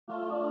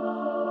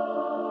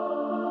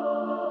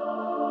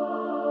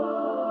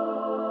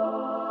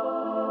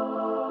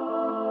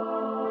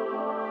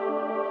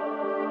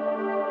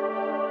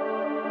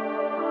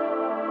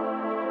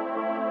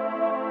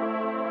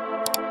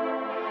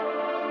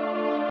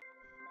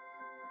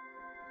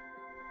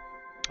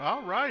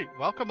All right,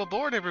 welcome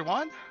aboard,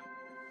 everyone.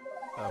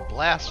 A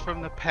blast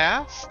from the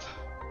past.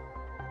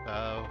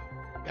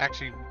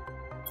 Actually,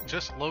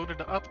 just loaded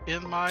up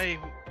in my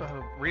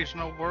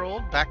regional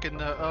world back in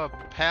the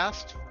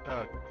past,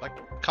 like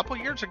a couple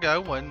years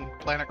ago when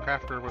Planet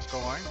Crafter was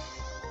going.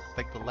 I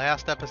think the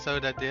last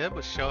episode I did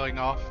was showing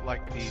off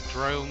like the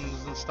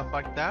drones and stuff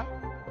like that.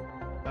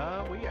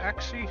 We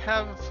actually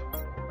have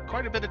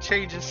quite a bit of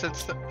changes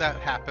since that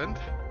happened.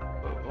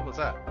 What was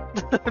that?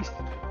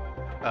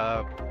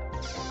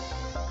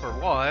 For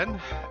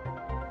one,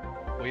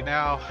 we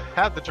now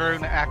have the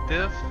drone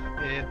active.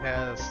 It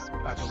has,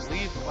 I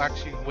believe,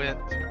 actually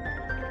went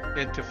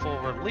into full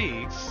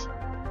release,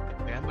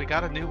 and we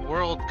got a new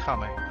world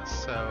coming.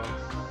 So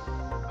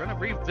we're going to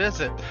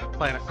revisit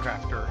Planet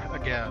Crafter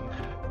again.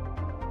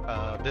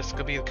 This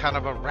could be kind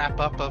of a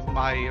wrap-up of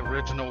my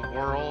original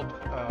world.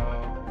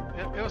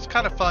 It was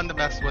kind of fun to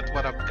mess with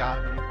what I've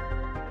gotten,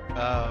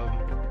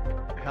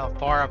 how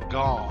far I've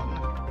gone.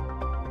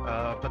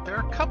 But there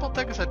are a couple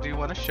things I do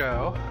want to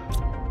show.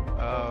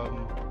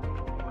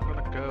 We're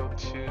going to go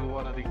to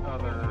one of the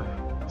other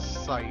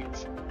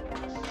sites.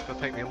 It's going to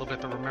take me a little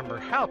bit to remember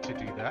how to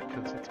do that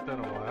because it's been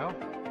a while.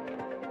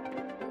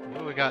 What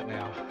do we got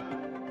now?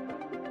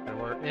 And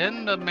we're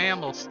in the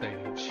mammal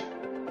stage.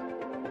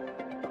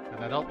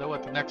 And I don't know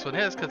what the next one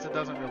is because it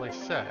doesn't really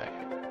say.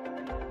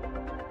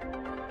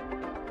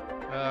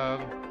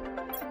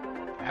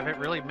 Haven't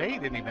really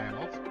made any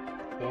mammals.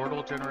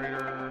 Portal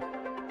generator.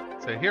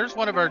 So here's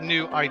one of our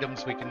new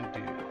items we can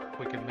do.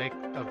 We can make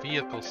a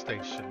vehicle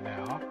station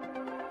now.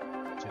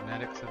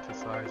 Genetic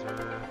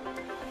synthesizer.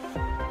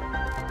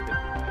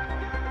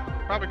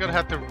 Probably gonna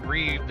have to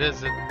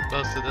revisit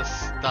most of this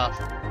stuff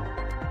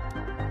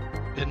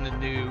in the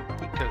new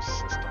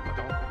ecosystem. I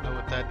don't know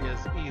what that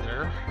is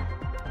either.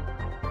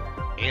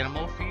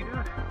 Animal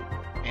feeder?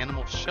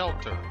 Animal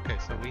shelter. Okay,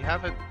 so we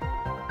haven't...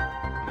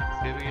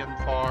 Amphibian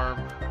farm.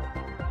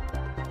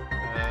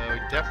 We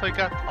definitely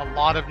got a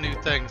lot of new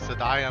things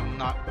that I am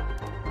not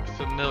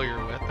familiar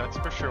with, that's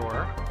for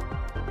sure.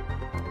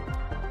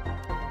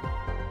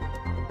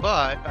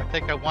 But I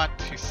think I want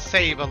to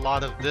save a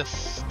lot of this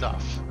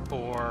stuff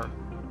for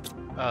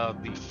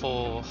the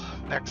full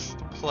next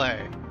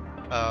play.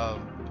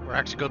 We're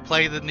actually going to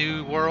play the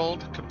new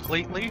world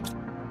completely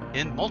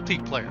in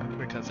multiplayer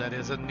because that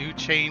is a new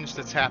change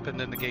that's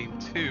happened in the game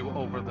too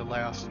over the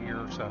last year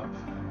or so.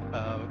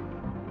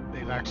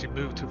 They've actually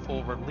moved to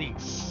full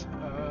release.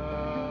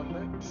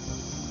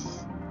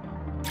 Is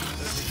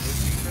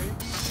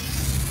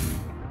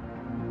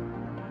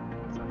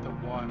that the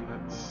one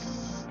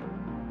that's...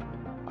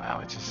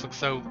 Wow, it just looks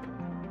so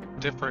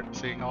different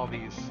seeing all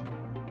these.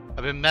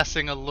 I've been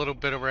messing a little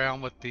bit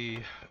around with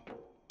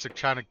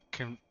trying to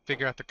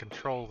figure out the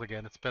controls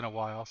again. It's been a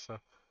while, so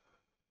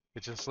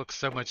it just looks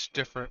so much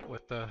different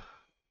with the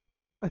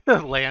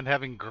land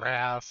having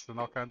grass and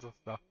all kinds of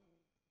stuff.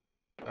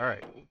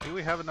 Alright, do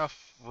we have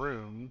enough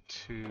room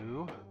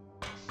to...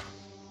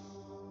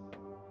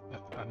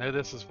 I know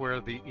this is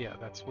where the... Yeah,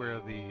 that's where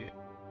the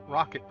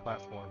rocket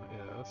platform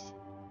is.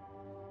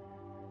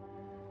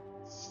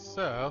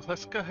 So,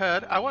 let's go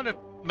ahead. I want to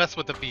mess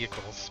with the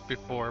vehicles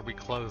before we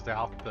close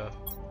out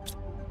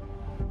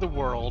the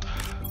world.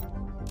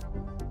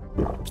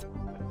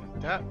 Like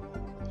that.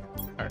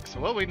 Alright, so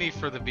what we need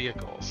for the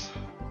vehicles.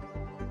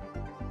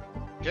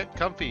 Get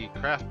comfy,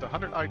 craft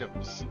 100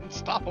 items.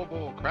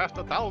 Unstoppable, craft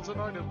 1,000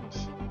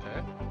 items.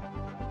 Okay.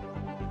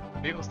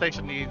 Vehicle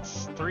station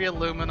needs 3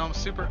 aluminum,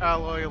 super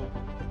alloy,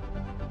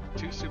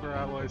 2 super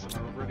alloys, and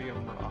an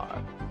iridium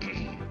rod. We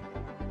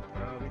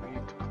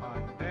need to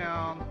climb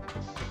down.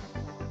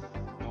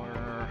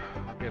 Water.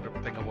 I'll get a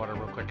thing of water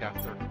real quick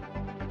after.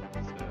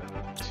 So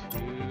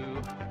 2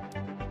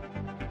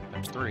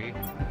 and 3.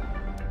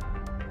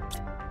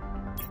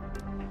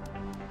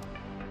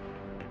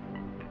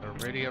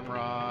 Iridium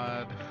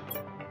rod,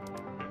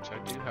 which I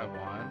do have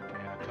one,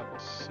 and a couple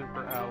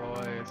super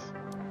alloys.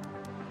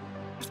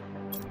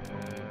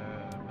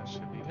 That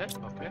should be it.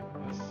 Okay,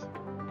 let's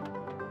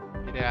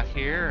get out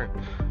here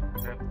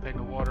and grab a thing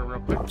of water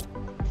real quick.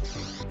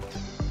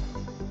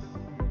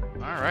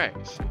 Alright,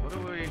 so what do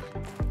we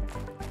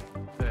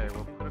say?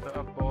 We'll put it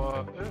up,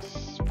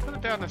 let's put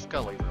it down this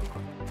gully real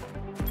quick.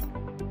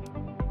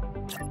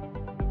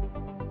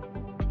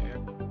 Okay, I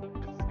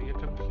can see a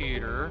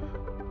computer.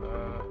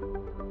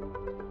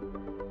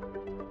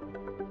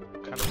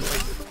 Kind of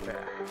place it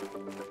there.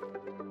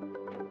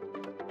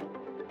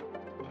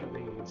 What are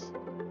these?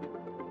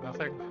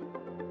 Nothing?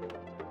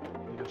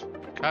 You're just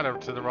kind of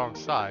to the wrong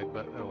side,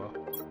 but oh well.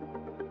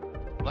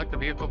 I'd like the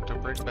vehicle to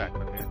bring back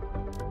with me.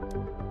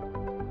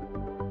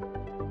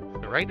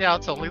 So right now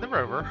it's only the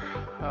rover.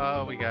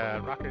 We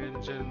got rocket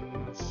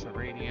engines,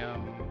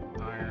 uranium,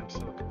 iron,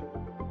 silicon.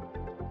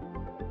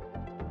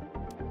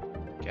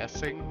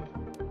 Guessing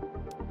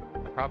I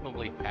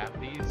probably have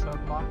these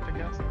unlocked, I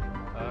guess.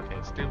 Okay,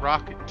 let's do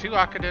 2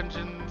 rocket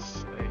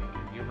engines,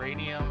 a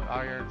uranium,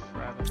 iron,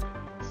 rather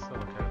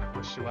silicon. I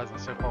wish she wasn't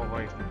so far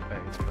away from the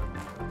base, but...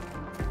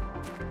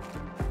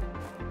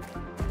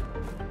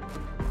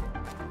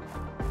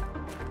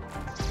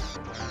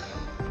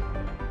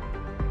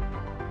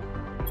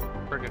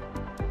 bring a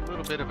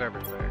little bit of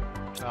everything.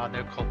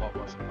 No cobalt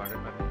wasn't part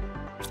of it.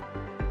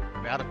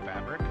 I'm out of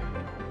fabric.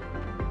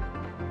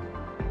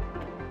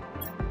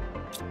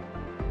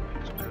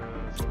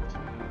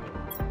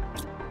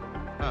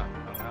 Huh,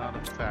 I'm out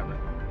of fabric.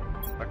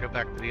 I'll go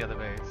back to the other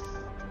base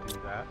to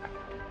do that.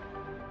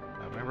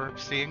 I remember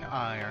seeing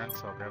iron,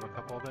 so I'll grab a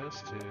couple of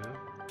those too.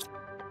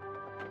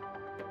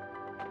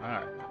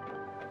 Alright.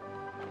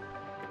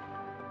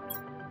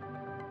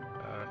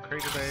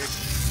 Crater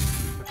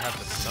base would have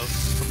the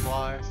most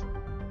supplies.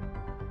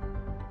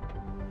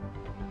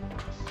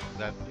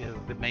 That is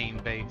the main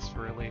base,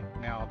 really,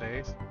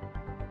 nowadays.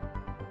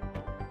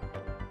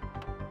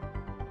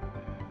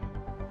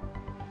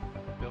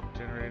 Built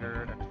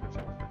generator.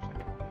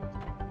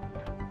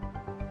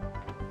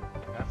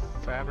 Got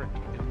fabric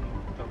in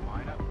the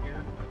lineup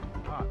here? I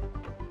do not.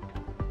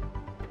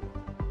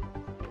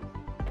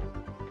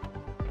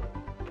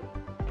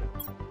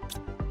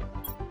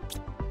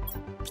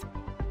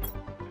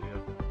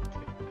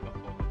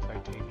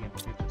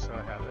 So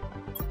I have it.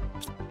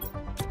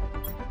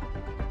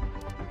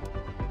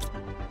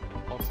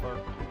 Also,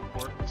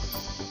 quartz,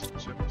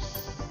 chips.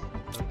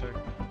 Okay,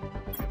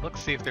 let's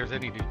see if there's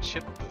any new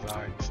chip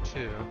designs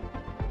too.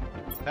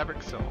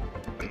 Fabric cell.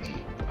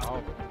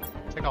 I'll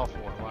take all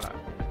four. Why not?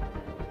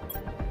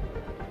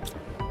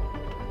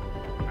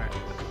 Alright,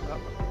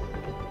 up.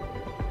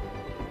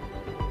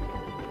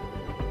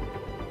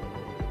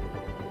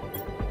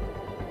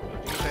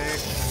 Okay.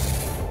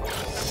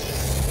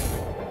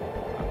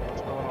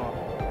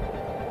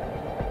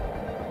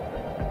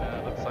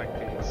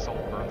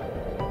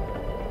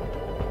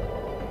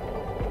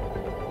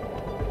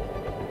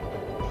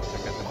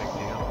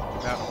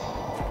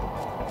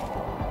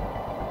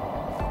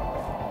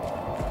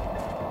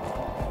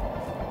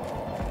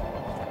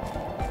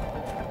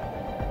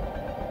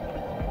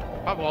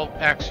 I won't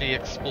actually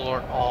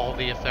explore all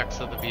the effects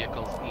of the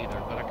vehicles either,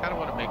 but I kind of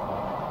want to make one.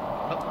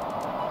 Oh.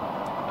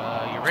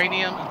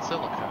 Uranium and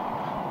silicone.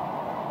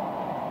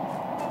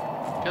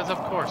 Because of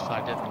course I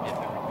didn't get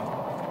everything.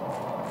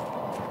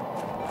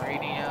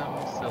 Uranium,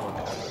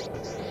 silicone.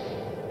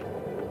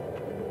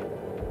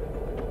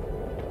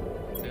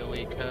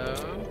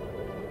 Silicone.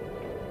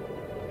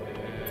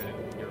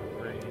 And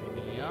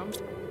uranium.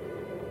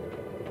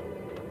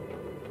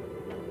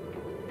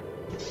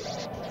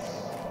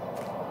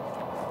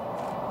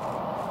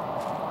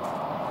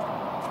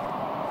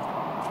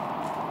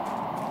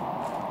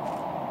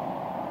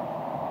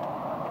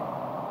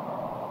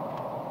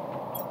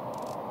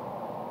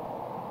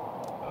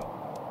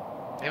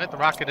 Damn it, the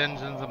rocket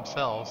engines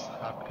themselves.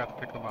 I forgot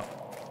to pick them up.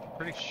 I'm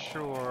pretty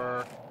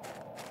sure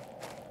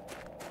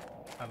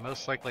I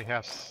most likely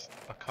have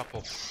a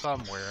couple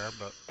somewhere,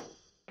 but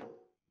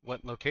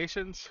what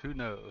locations? Who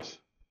knows?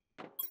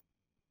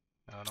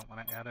 No, I don't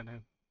want to add a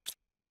new.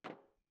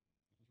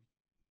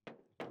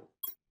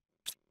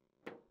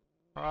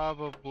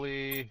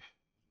 Probably,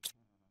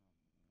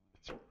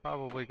 it's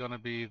probably going to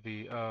be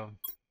the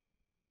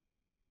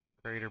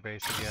crater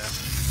base again.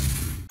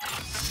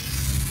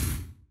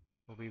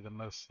 Will be the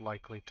most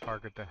likely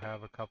target to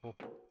have a couple.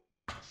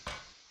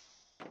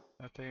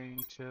 Methane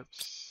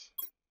chips.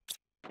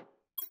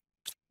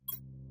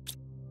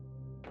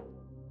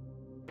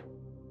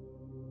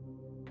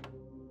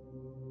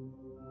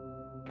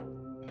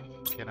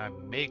 Can I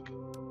make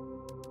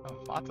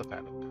lots of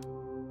fabric?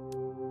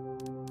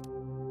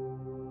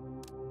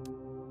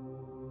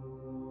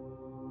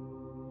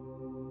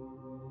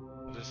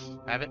 I'll just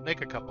have it make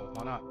a couple,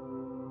 why not?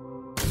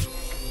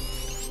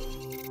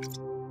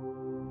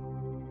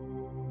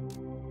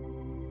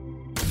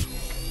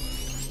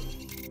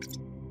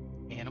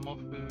 Animal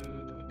food.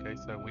 Okay,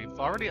 so we've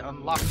already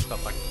unlocked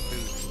stuff like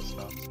food and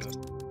stuff. So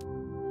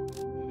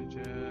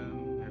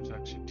mutagen. There's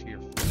actually tier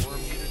 4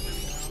 mutagen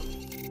now.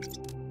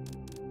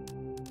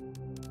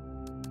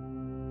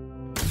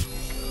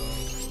 So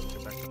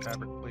get back to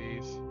fabric,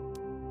 please.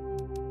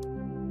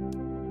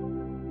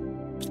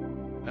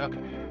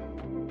 Okay.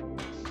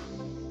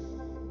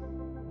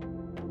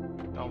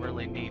 Don't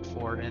really need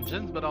 4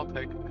 engines, but I'll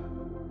take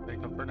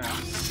them for now.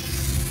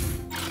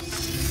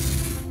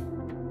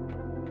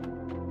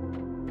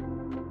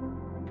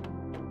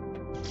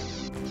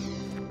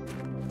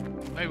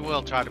 Maybe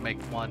we'll try to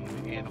make one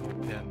animal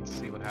pen,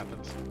 see what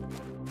happens.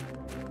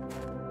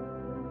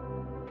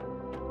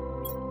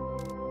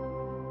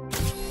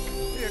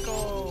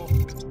 Vehicle!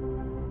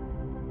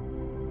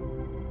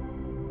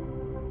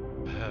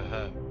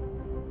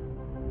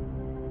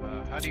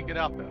 How do you get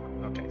out though?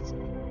 Okay, so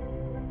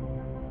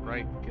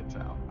right gets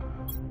out.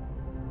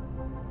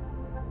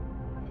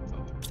 That's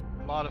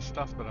a lot of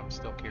stuff that I'm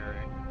still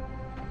carrying.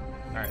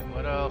 Alright,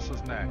 what else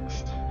is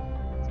next?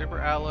 Super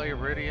alloy,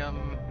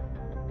 iridium,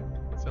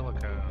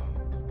 silicone,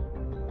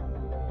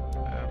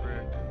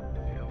 fabric,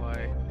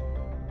 zeolite.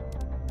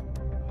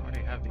 I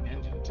already have the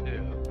engine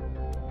too.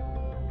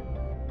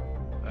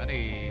 I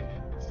need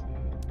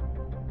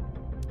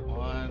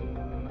one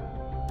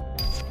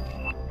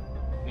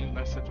new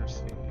message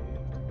received.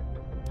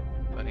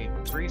 I need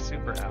 3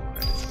 super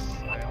alloys.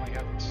 I only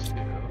have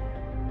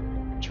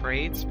 2.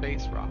 Trade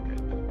space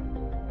rocket.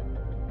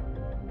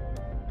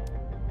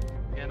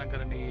 I'm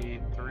gonna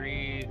need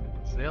 3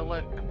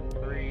 Zilic,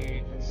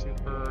 3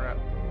 super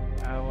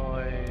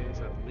alloys,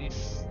 at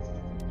least.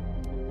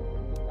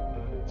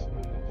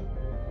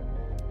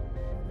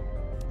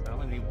 I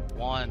only need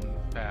 1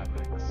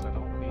 fabric, so I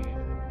don't need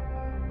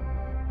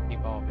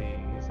keep all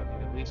these. I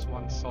need at least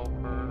 1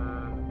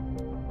 sulfur.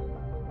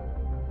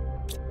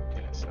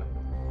 Okay, so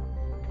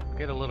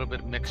get a little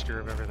bit of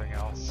mixture of everything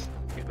else.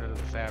 Get rid of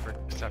the fabric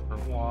except for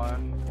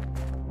 1.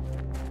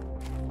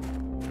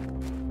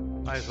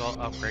 Might as well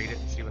upgrade it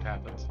and see what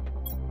happens.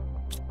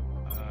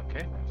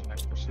 Okay, there's an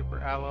extra super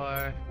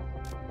alloy.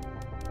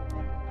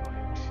 I'm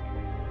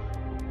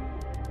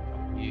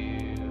going to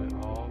use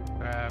all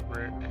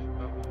fabric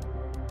but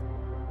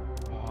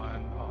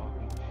 1, all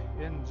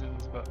the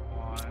engines but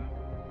 1.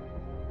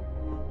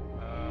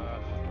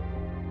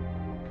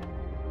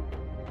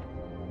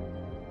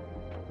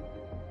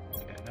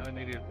 Okay, now I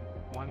needed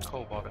 1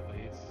 cobalt at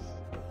least.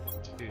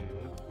 2.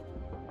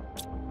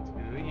 2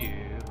 of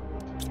you.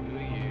 2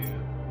 of you.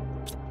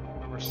 I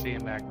remember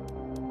seeing back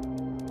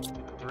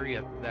 3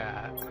 of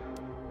that.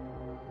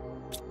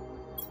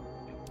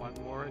 And 1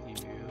 more of you.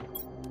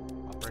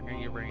 I'll bring a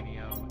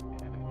uranium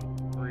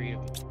and 3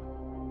 of you.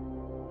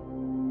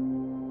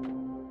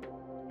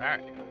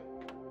 Alright.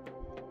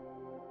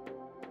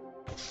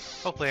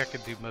 Hopefully I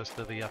can do most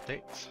of the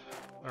updates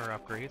or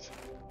upgrades.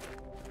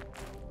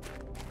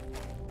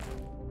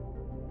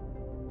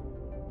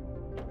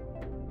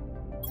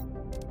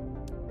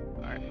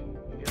 Alright,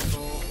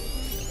 vehicle.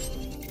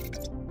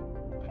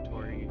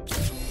 Inventory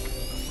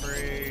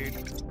upgrade.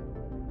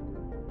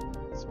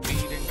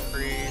 Speed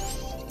increase.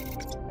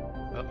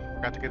 Oh,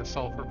 forgot to get a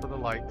sulfur for the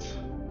lights.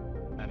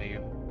 I need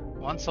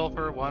 1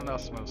 sulfur, 1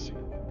 osmosis. Am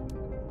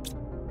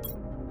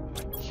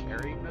I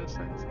carrying those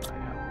things? I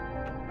am.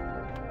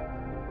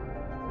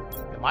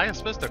 Am I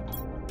supposed to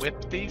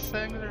whip these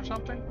things or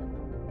something?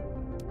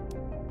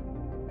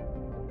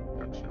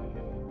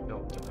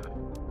 Filter.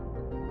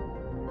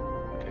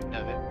 Okay, no,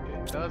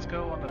 it does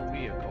go on the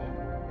vehicle.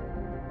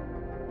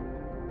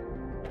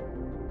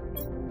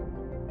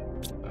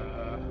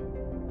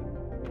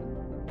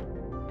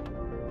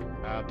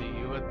 How do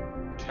you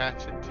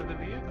attach it to the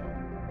vehicle?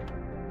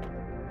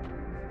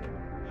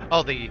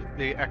 Oh, the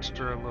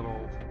extra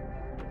little...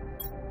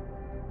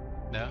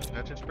 No,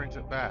 that just brings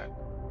it back.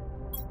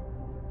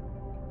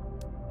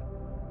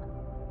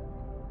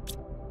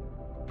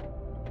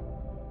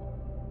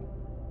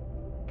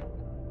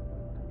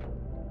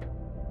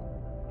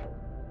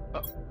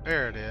 Oh,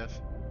 there it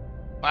is.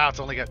 Wow, it's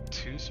only got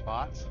 2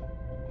 spots.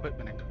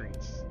 Equipment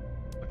increase.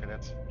 Okay,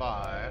 that's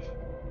 5.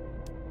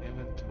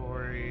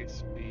 Inventory,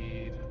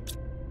 speed.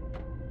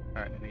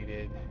 Alright, I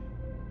needed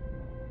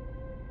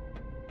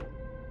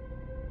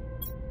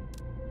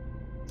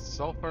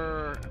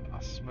sulfur and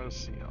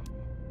osmosium.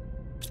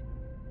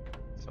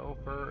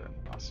 Sulfur and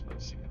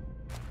osmosium.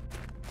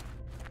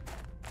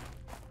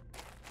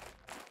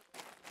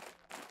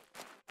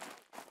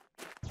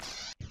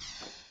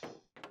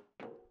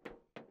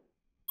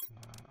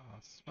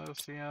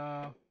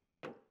 Osmosium.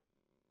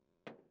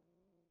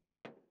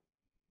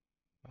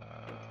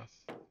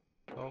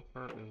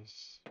 Sulfur is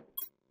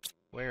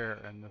where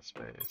in this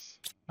space?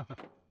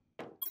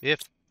 If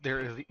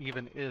there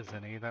even is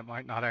any, that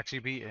might not actually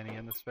be any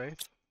in the space.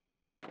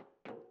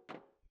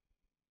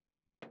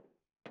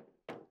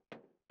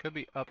 Could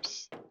be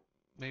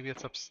maybe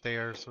it's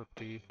upstairs with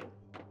the...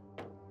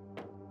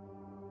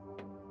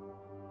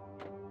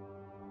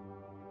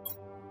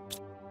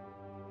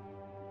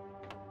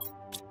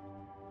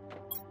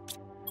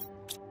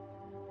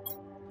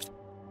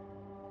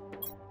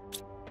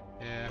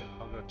 Yeah,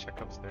 I'll go check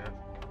upstairs.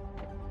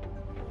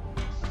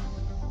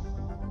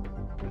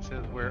 This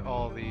is where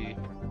all the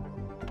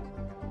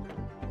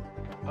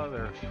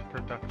other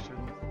production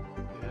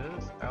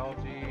is.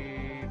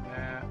 Algae,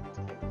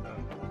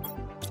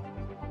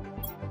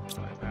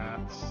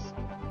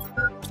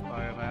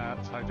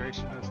 biomats,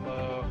 hydration is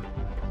low.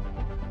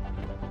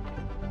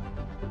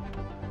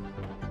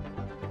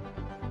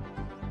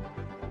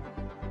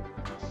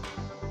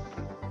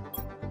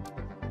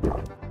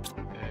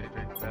 Okay,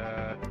 drink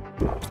that.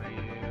 One of you.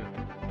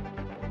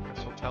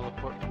 Guess we'll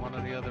teleport to one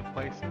of the other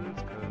places,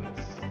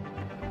 because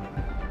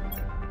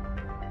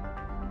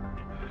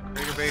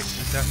Crater Base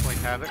should definitely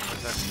have it,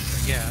 because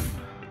that's, again,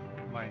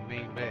 my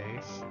main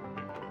base.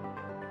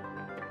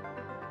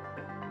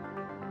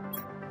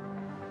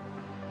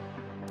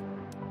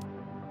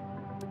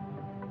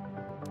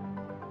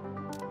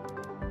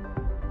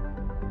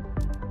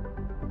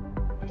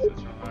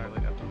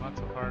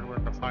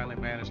 Finally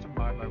managed to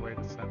find my way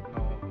to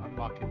Sentinel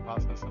unlocking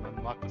process and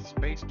unlock the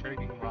space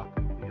trading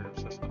rocket gear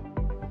system.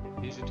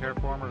 Using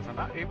terraformers are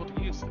not able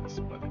to use this,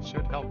 but it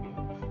should help you.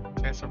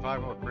 Chance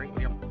survival will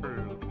greatly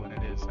improve when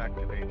it is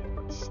activated,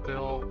 but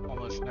still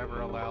almost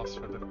never allows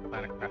for the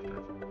planet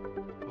crafter.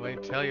 I'll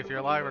wait to tell you if you're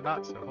alive or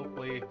not, so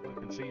hopefully we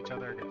can see each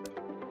other again.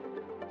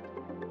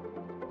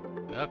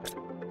 Okay.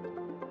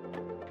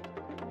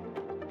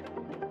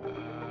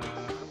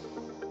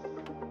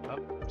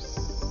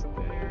 Upstairs.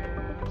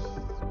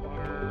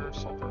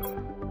 Sulfur.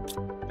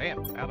 Damn,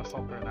 out of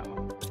sulfur in that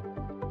one.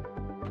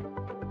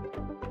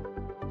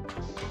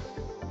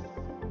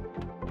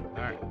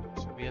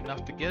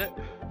 get it.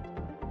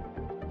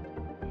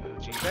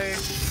 G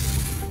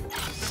base.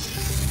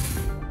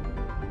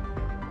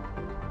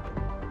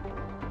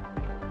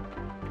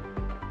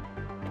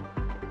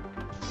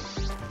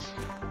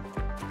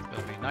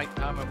 It'll be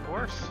nighttime, of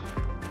course.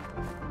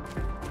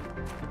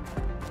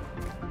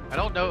 I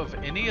don't know if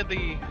any of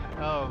the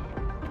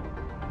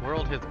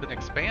world has been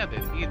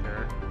expanded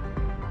either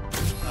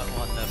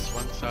on this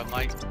one, so I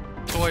might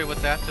toy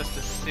with that just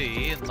to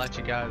see and let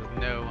you guys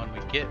know when we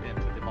get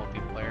into the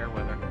multiplayer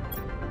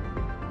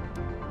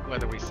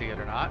whether we see it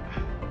or not.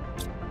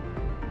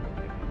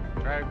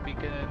 Drag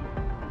beacon.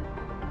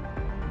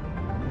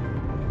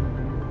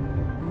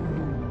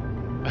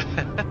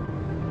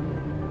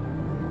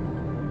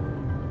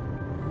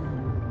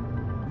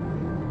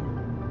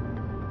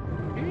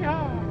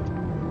 Yeah.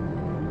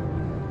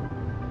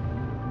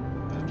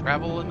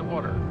 Travel in the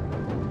water.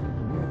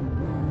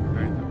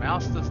 Alright, the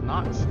mouse does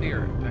not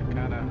steer it. That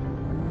kind of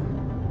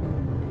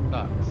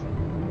sucks.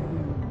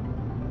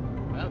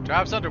 Well, it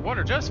drives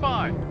underwater just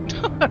fine.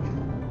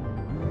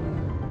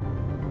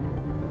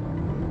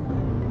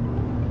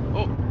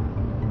 Oh.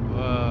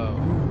 Whoa.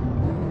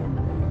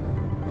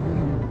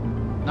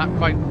 Not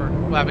quite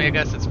well, I mean, I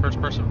guess it's first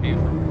person view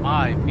from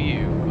my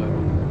view, but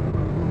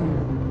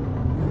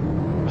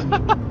I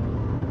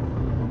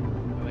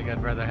think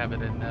I'd rather have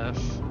it in this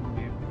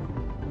view.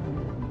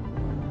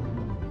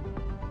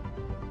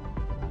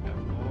 Got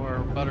more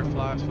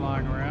butterflies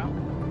flying around.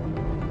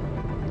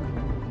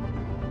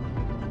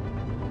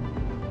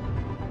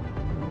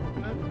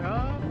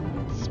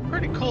 It's a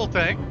pretty cool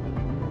thing.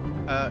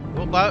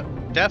 We'll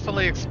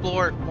definitely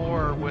explore it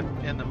more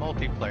within the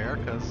multiplayer,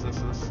 because this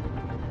is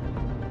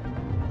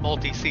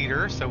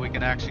multi-seater, so we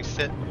can actually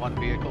sit in one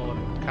vehicle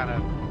and kind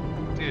of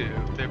do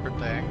different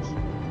things.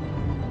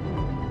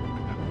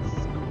 That's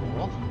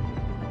cool.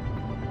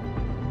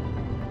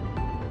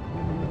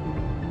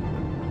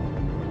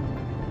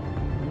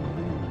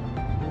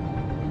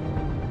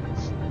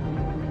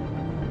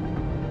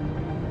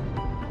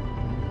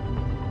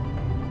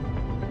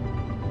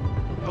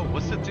 Oh,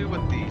 what's it do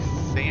with the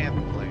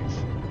sand place?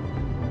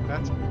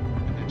 That's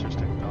an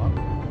interesting thought.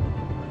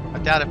 I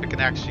doubt if it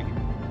can actually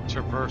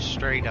traverse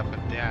straight up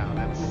and down.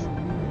 That's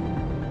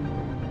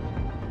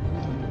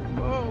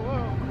whoa.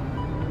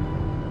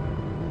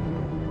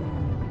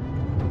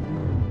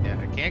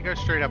 Yeah, it can't go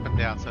straight up and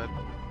down, so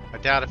I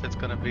doubt if it's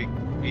going to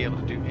be able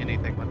to do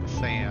anything with the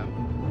sand.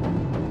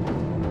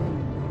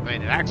 I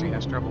mean, it actually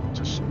has trouble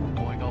just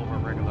going over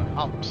regular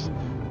humps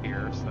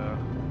here, so.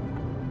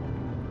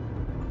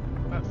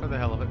 But for the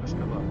hell of it, let's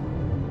go look.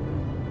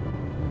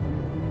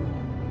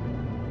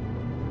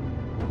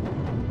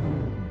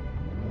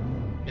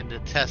 In the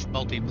test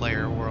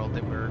multiplayer world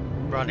that we're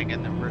running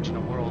in the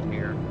original world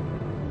here,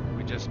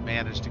 we just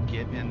managed to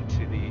get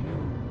into the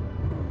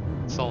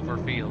sulfur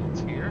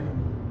fields here.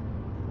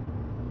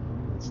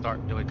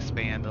 Starting to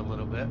expand a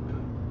little bit.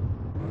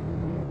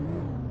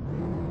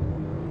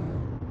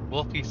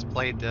 Wolfie's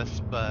played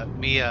this, but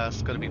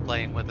Mia's going to be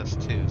playing with us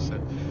too, so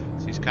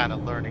she's kind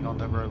of learning on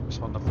the ropes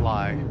on the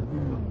fly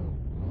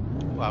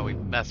while we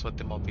mess with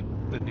the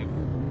new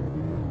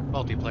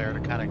multiplayer to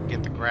kind of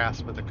get the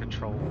grasp of the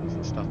controls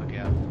and stuff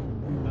again.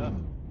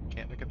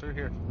 Can't make it through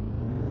here.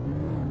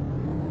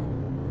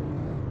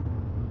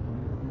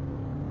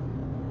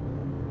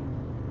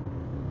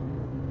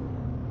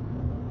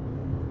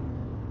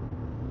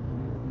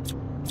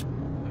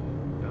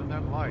 Doesn't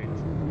have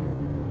lights.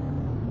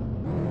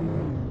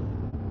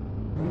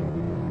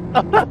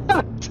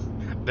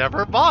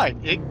 Never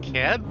mind. It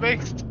can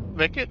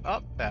make it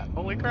up that.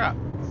 Holy crap.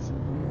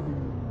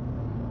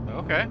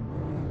 Okay.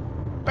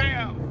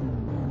 Bam!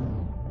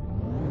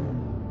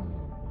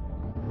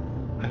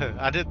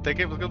 I didn't think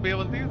it was going to be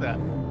able to do that.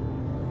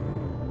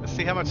 Let's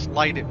see how much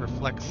light it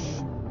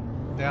reflects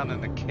down in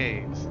the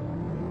caves.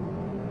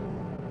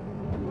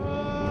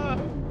 Oh.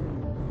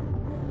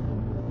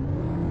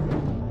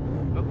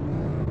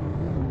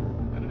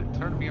 How did it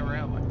turn me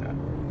around like that?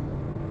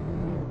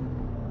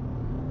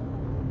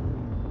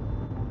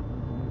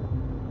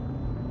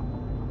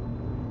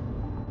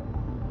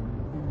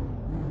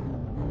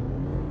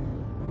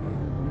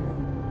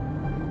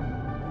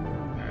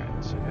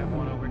 Should have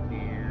one over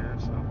here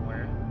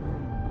somewhere.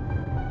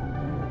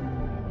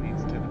 It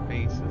leads to the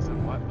bases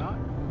and whatnot.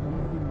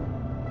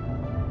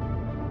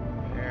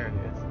 There it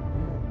is.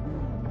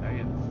 Now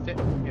you fit.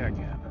 Yeah, I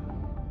can.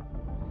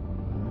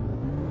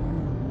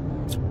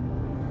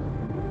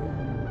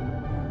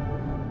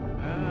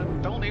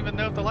 Don't even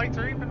know if the lights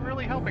are even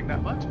really helping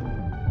that much.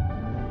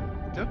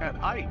 Still got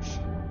ice.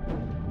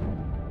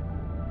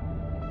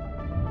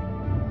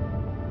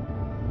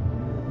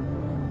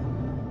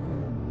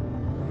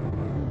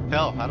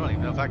 Hell, I don't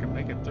even know if I can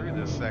make it through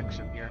this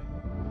section here.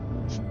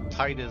 As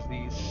tight as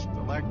these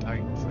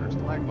stalactites or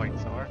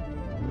stalagmites are.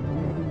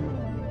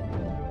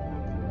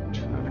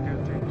 Trying to go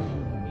through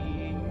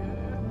here.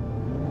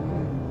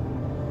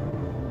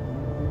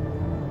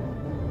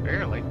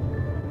 Barely.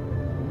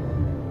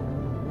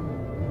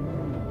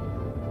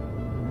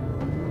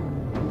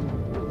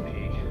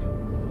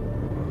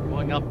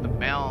 Going up the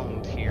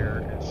mound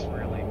here is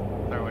really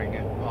throwing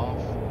it.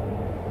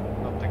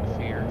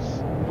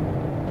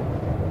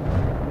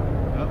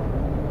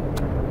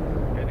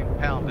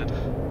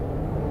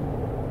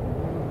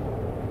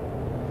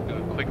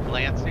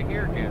 glance in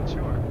here again,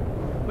 sure.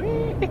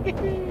 Whee!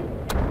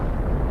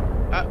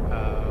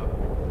 Uh-oh.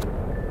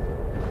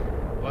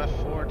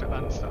 F4 to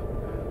unstuck.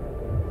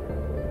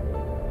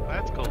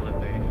 That's cool that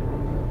they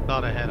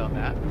thought ahead on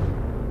that.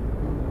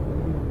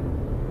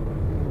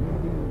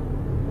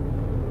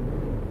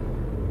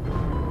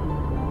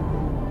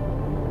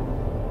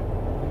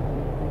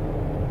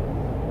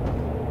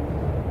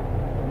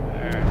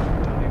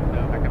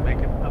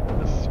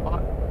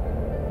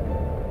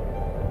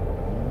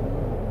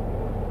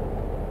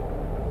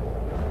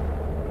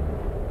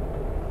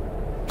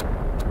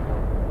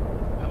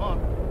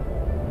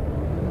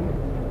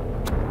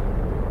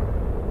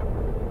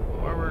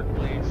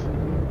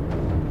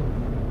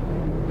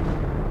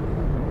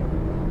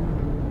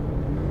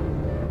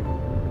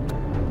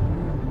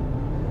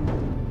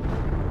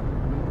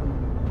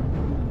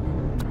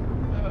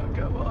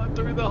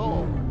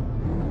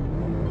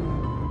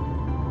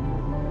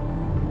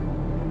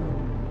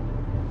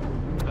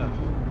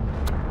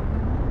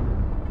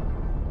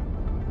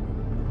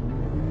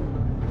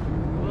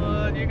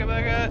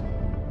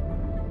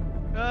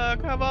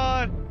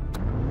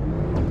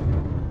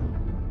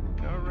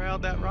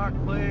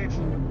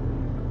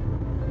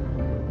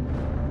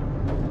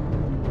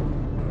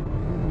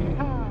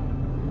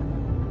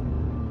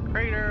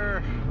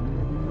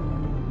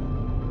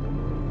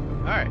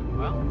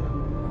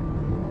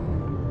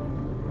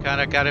 Kind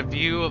of got a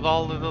view of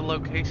all of the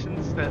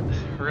locations that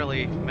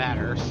really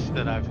matters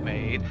that I've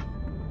made.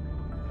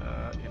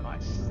 Am I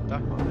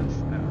stuck on this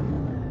now?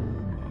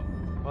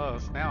 Oh,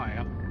 close. Now I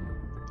am.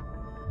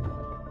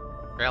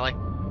 Really?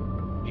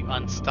 You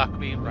unstuck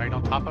me right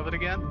on top of it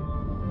again?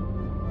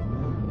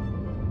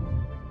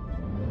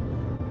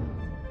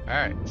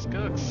 Alright, let's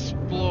go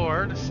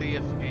explore to see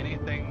if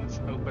anything's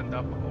opened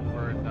up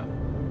over in the...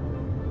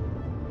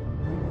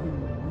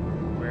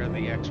 where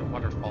the actual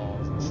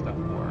waterfalls and stuff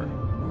were.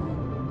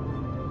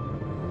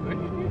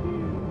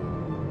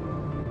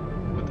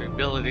 With the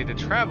ability to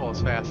travel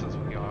as fast as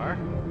we are.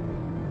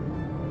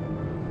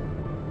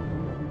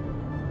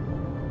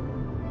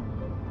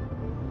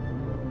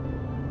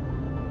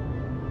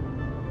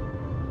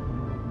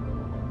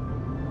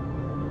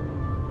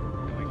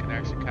 And we can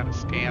actually kind of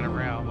scan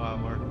around while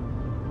we're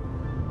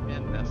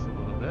in this a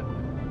little bit.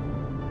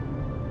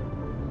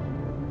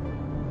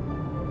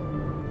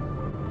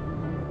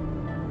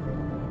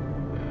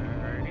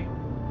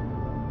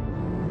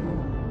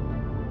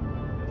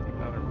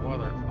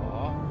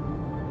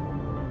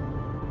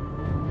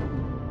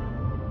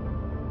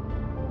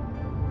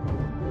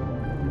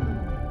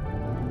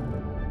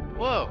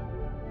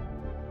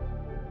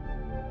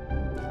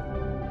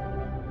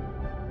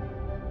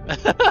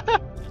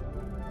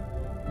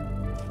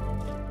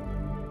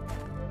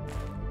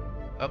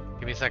 Oh,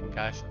 give me a second,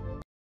 guys.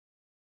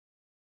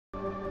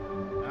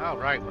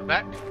 Alright, we're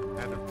back.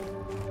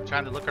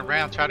 Trying to look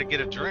around, try to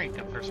get a drink,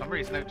 and for some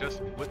reason it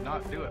just would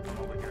not do it from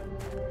over here.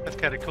 That's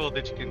kind of cool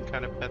that you can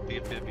kind of pet the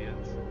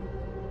amphibians.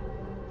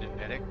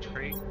 Genetic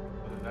trait?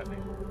 What does that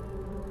mean?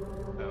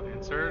 So,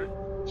 insert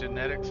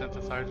genetic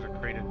synthesizer to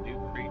create a new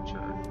creature.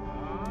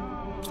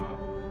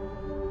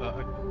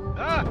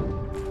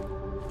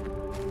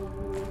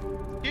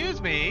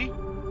 Excuse me?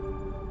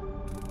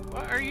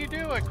 What are you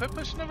doing? Quit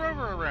pushing the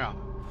rover around.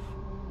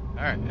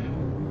 Alright.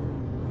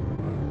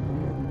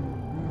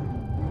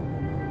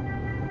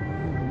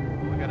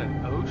 We got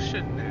an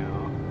ocean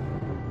now.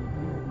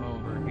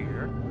 Over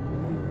here.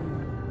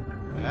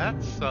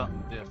 That's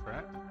something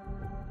different.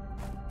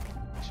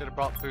 I should have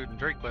brought food and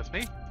drink with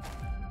me.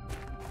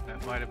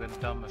 That might have been a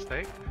dumb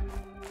mistake.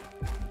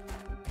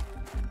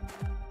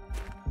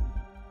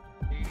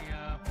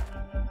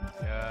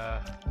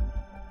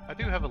 I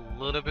do have a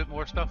little bit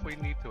more stuff we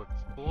need to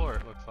explore,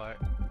 it looks like.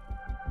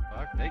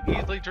 They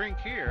easily drink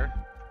here.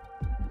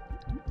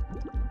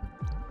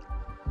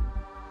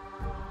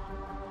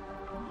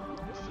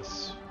 Is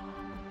this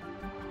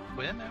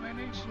wind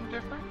emanation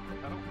different?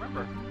 I don't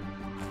remember.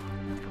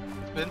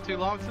 It's been too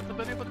long since I've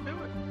been able to do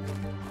it.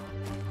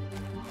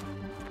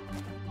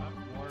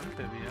 More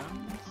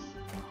amphibians,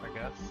 I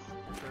guess.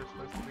 They're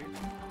supposed to be.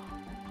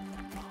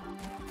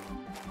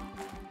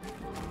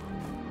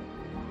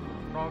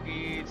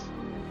 Froggies.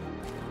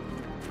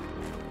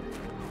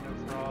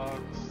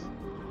 Frogs.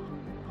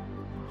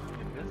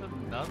 There's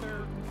another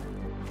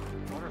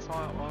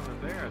waterfall over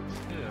there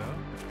too.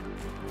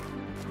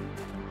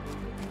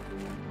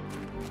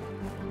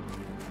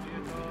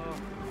 Vehicle.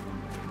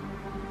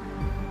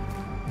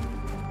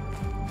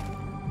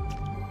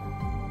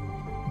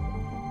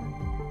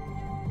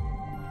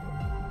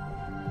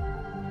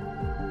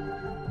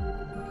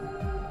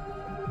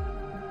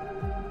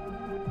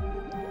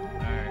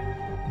 Alright.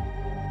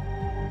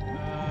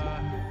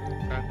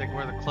 Trying to think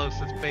where the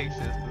closest base is,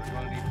 because we're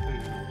going to need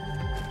food.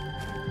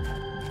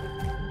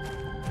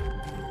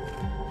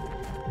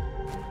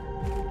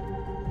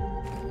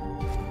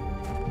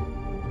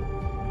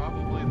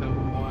 Probably the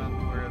one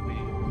where the...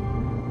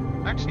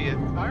 Actually, I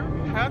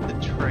already had the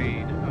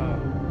trade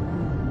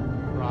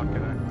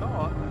rocket, I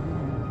thought.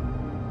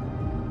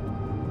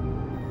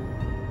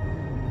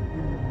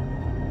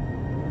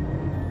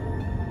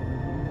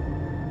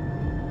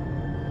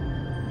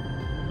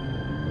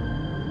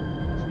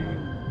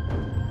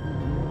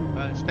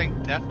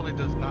 definitely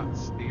does not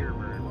steer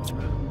very well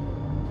though.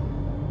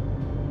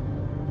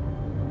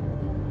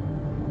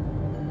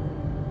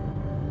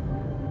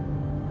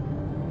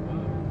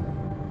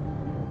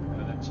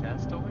 Got a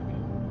chest over here?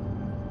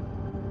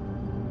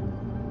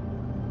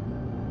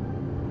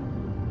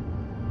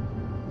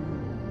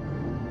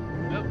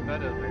 Nope,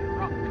 that is a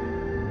rock.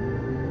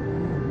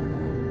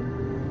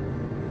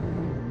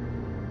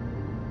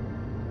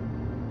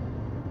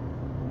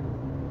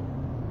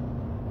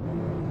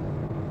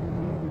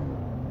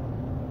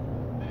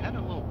 They had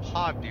a little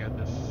pod near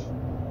this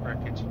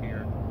wreckage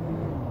here.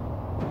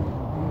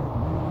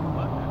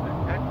 What in the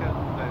heck is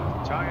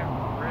those giant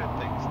red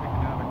things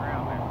sticking out of the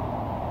ground there?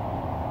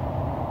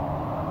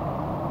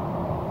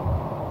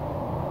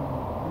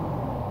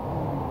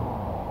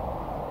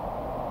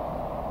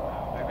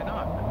 Maybe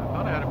not. I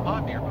thought I had a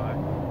pod nearby.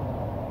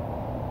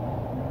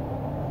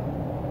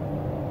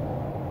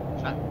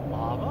 Is that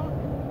lava?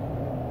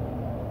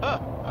 Huh,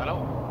 I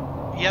don't...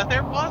 Yeah,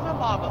 there was a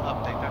lava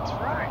update, that's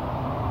right.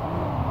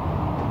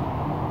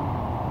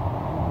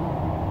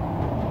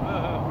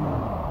 Whoa,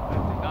 I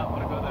did not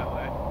want to go that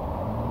way.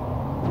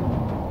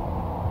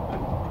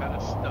 I'm kind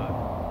of stuck.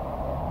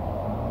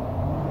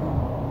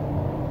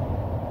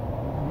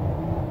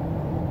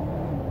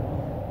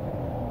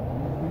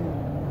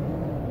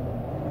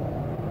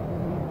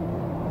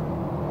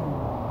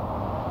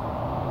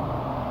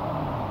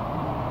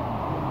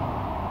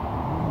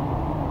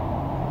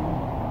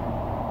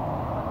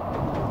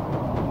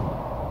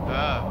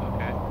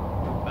 Okay.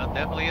 Well,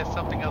 definitely is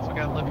something else we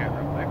gotta look at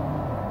real quick.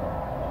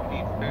 We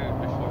need food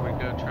before we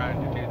go trying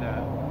to do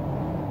that.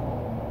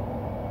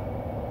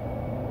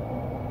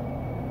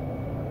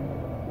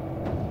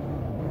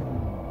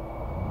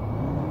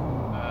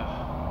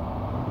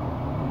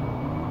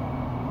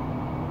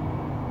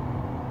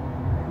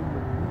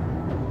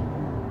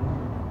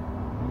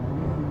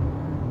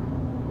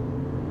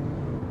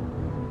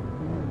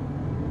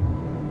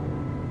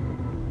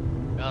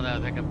 Well, no, I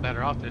think I'm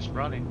better off just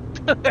running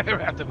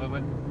at the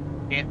moment.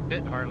 Can't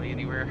fit hardly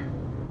anywhere.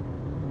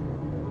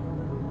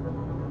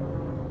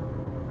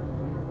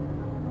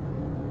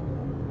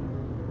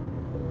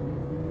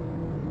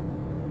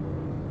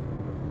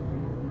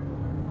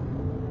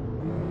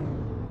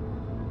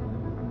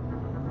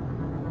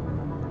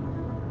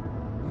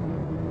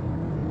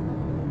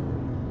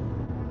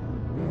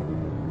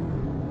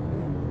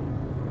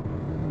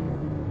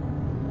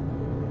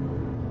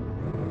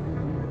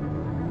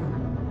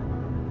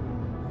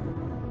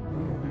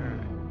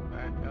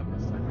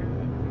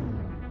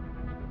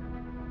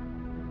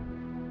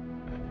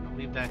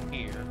 That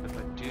here, because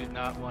I do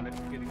not want it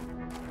getting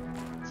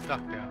stuck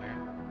down there.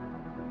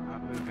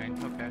 Not moving,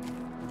 okay.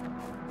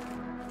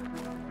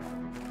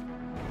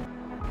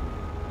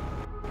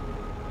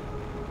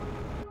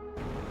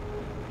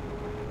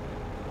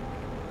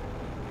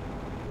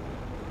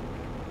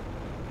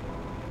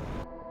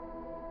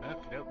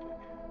 Okay, okay.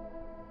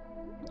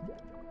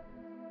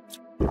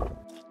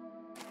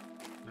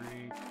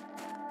 3.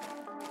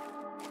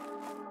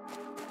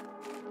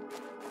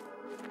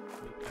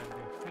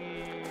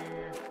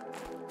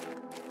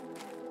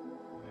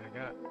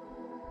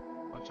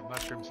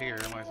 Mushrooms here,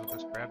 I might as well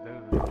just grab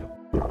those.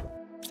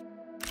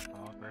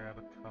 I'll grab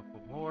a couple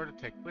more to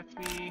take with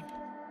me.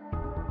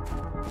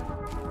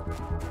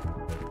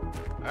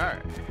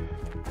 Alright.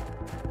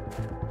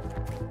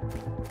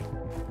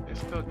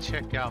 Let's go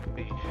check out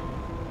the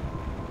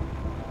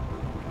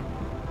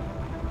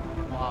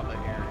lava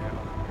area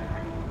over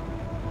here.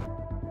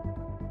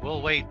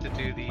 We'll wait to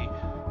do the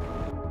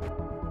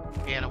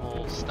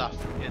animal stuff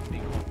in the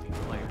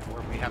multiplayer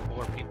where we have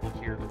more people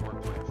here to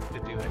work with to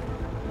do it.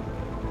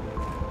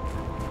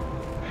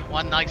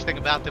 One nice thing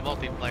about the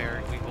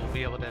multiplayer, we will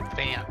be able to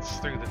advance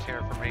through the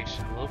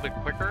terraformation a little bit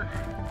quicker.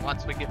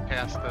 Once we get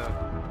past the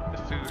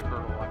food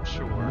hurdle, I'm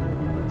sure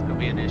it's going to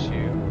be an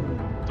issue.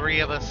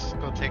 3 of us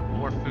going to take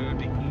more food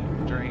to eat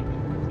and drink,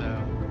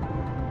 so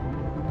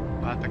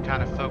we'll have to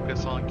kind of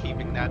focus on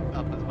keeping that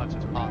up as much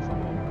as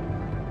possible.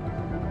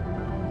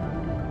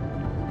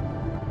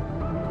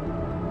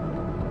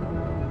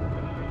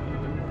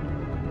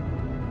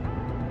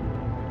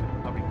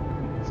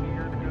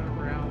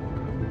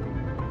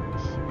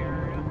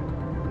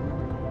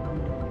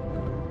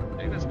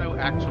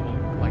 Actual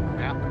like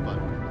map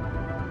button.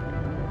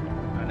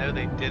 I know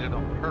they did it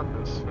on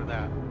purpose for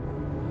that,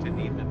 to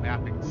need the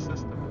mapping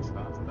system and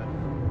stuff, but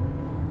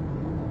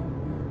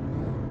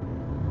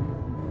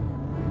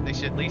they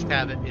should at least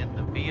have it in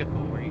the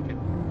vehicle where you can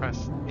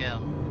press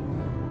M,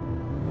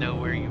 know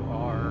where you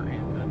are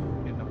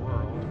in the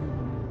world.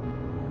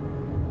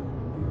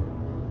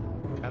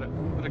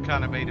 Would have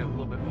kind of made it a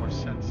little bit more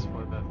sense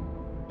for the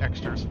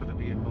extras for the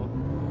vehicle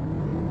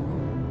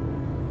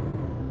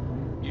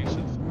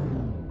uses.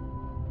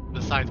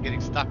 Besides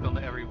getting stuck on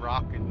every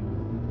rock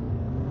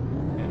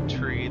and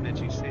tree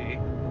that you see.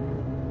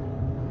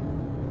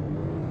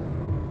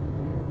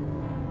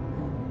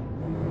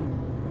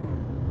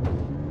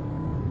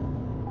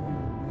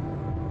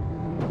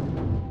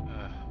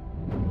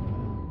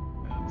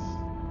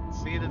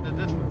 See it in the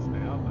distance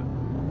now, but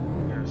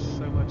there's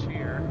so much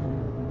here.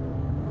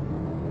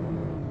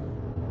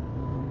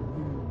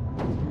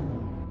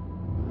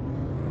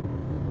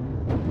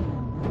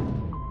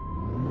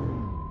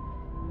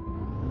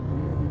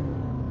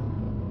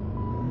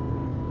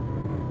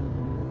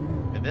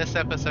 this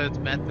episode's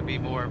meant to be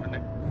more of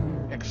an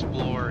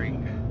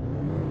exploring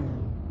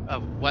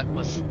of what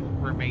was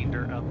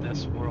remainder of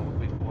this world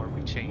before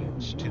we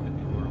change to the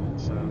new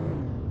world. So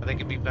I think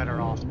it'd be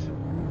better off to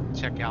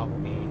check out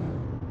the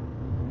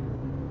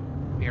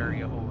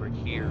area over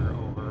here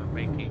over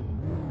making.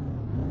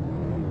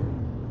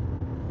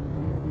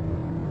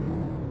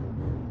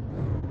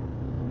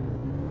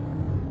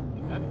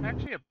 Is that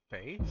actually a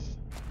base?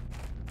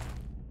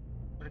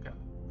 Where'd it go?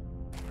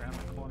 Around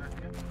the corner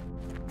here?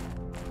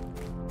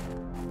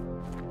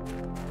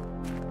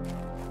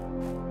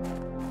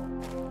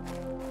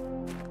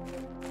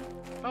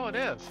 Oh, it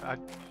is. I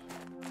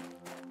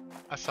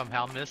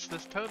somehow missed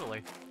this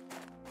totally.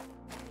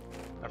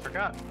 I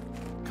forgot.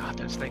 God,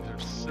 those things are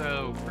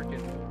so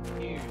freaking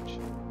huge.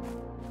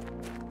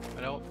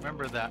 I don't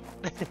remember that.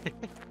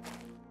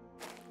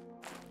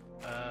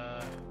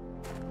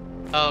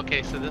 Oh,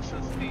 okay, so this is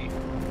the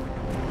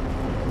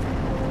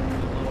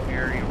little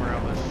area where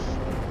I was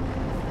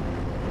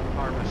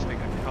harvesting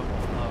a couple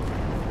of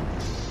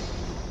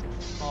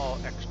small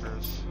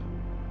extras.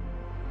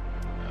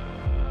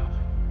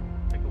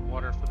 Take a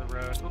water for the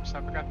road. Oops,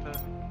 I forgot to...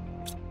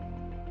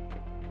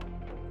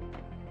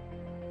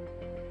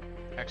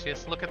 Actually,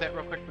 let's look at that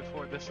real quick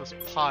before. This is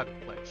pod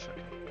place.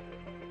 Okay.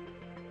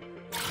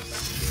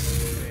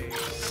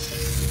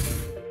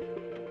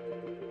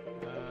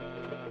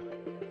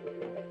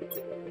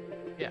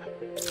 Yeah.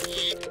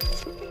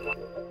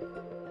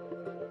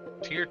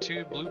 Tier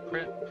 2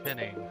 blueprint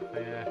pinning.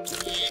 Yeah.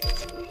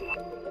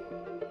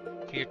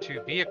 Tier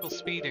 2 vehicle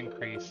speed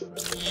increase.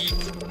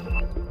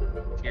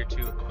 Tier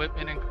 2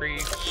 equipment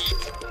increase.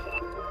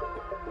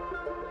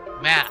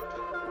 Map.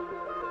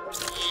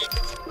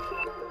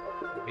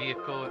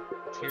 Vehicle,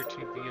 tier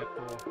 2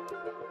 vehicle.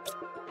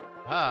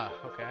 Ah,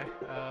 okay.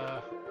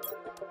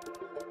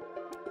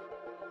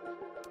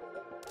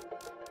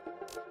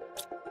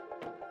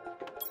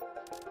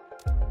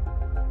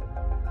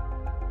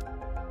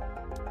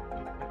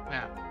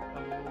 Now,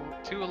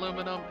 2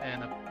 aluminum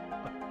and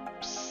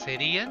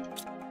obsidian.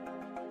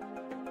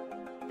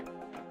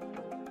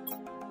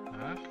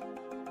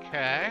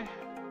 Okay.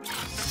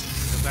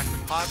 Go back to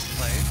pod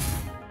place.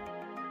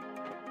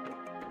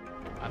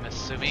 I'm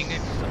assuming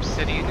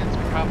obsidian is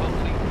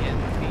probably in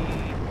the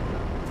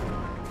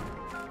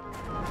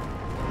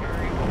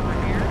area over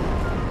here.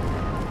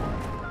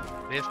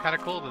 It is kind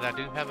of cool that I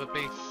do have a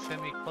base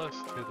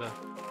semi-close to the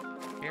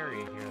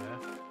area here,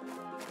 though.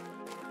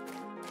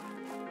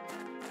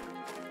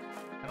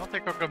 I don't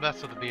think we're going to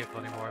mess with the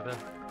vehicle anymore. The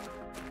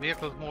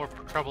vehicle's more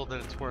trouble than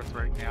it's worth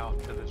right now,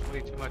 because there's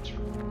way too much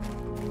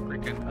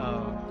freaking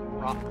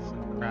rocks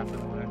and crap in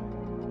the way.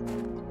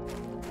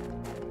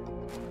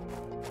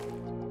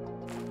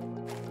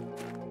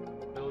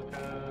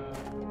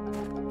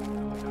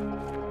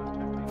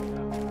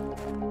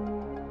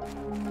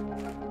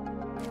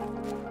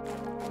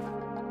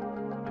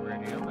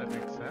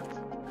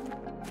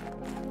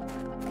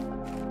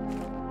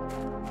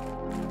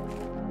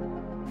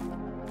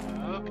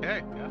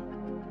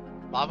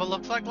 Lava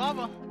looks like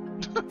lava.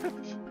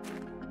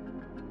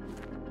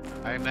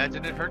 I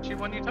imagine it hurts you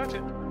when you touch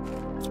it.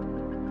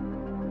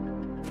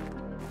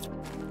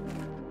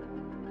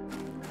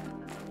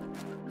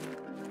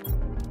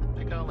 I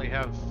think I only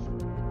have...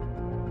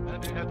 I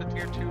do have the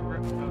tier 2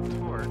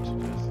 torch.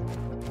 Just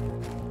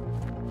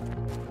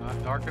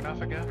not dark enough,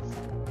 I guess,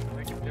 to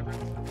make a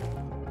difference.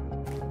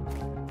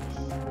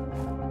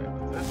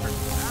 This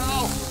hurts.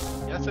 Ow!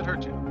 Yes, it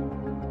hurt you.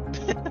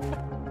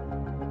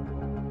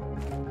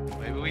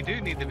 We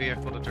do need the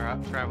vehicle to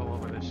travel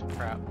over this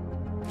crap.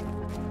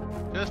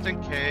 Just in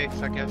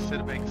case, I guess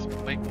it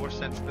makes more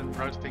sense than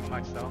roasting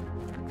myself.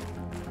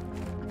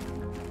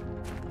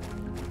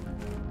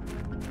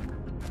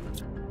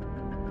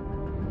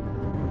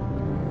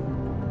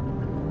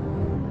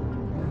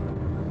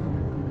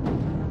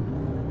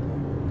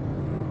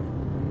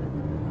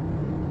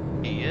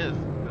 He is,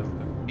 because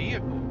the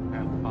vehicle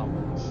has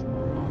problems.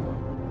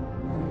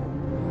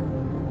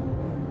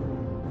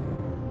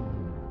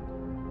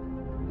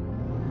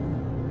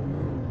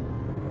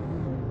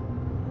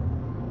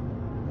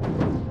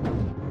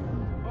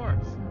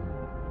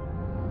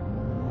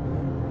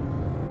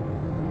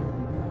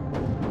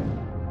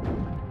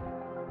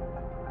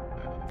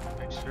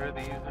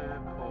 These are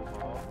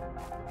cobalt.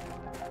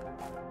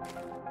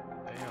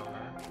 They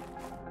are.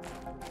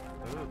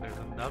 Ooh, there's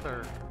another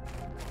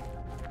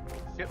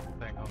ship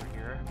thing over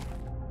here.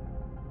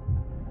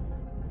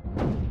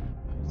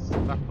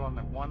 Stuck on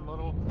that one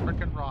little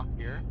frickin' rock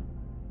here.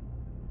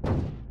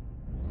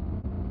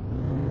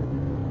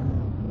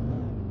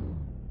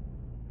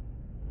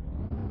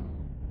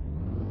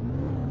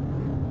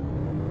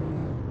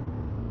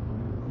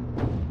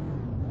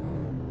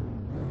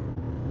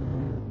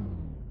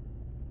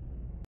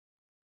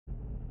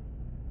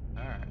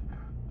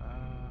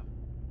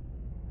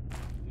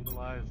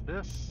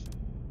 This.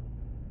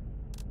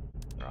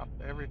 Drop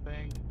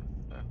everything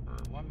except for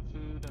one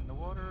food in the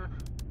water.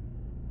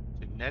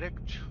 Genetic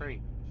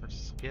trait for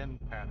skin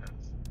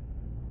patterns.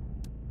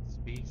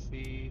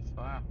 Species.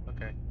 Wow,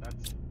 okay,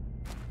 that's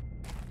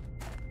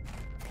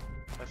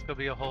That's gonna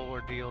be a whole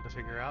ordeal to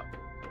figure out.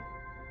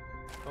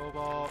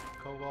 Cobalt,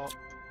 cobalt.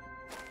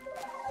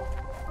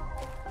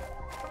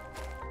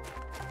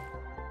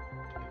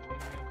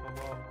 Titanium,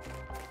 cobalt.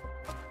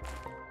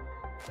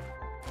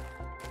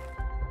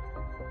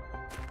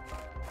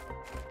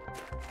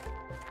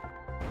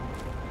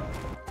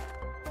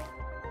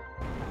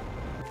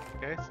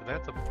 Okay, so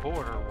that's a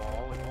border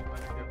wall. We won't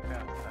let me go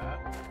past that.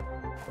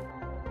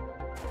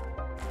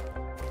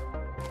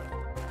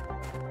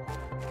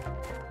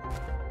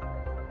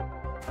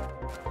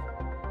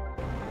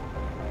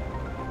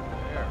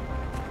 There.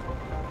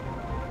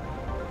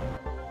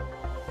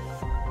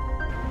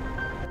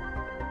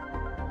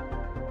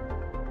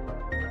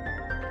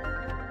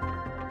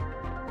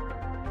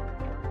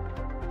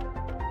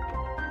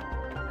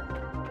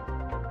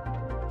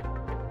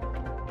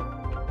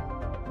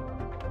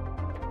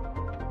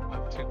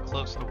 Too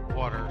close to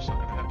water, so I'm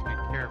gonna have to be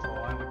careful.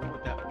 I would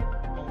put that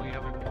only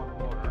having one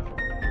water.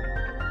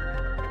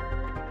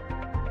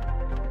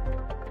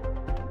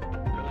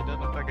 Really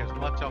doesn't look like there's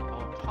much up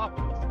on top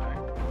of this thing.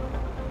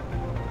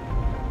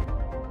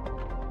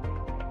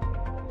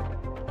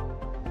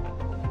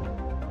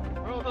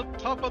 We're on the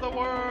top of the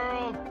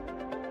world!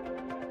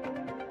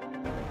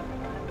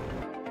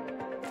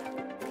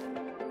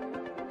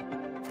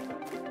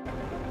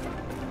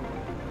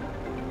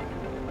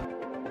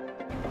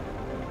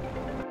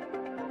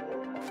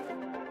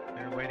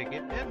 Way to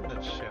get in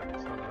the ship.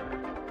 So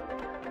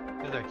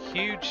there's a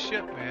huge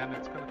ship, man.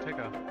 It's gonna take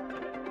a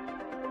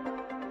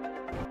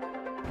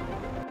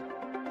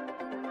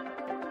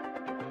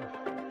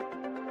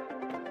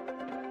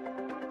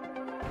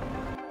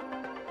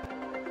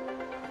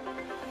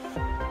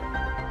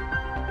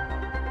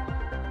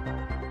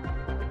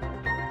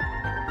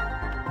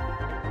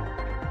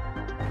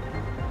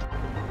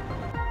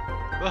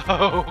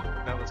Whoa,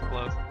 that was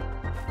close.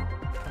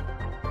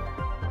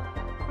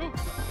 Ooh,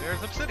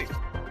 there's Obsidian.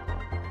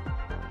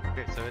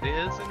 Okay, so it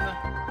is in the...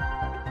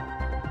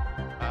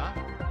 Huh?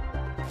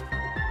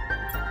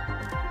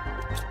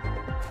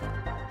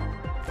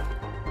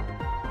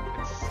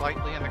 It's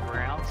slightly in the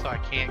ground, so I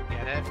can't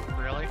get it,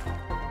 really.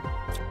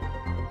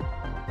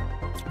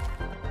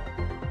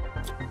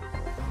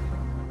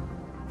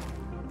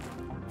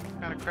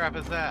 What kind of crap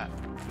is that?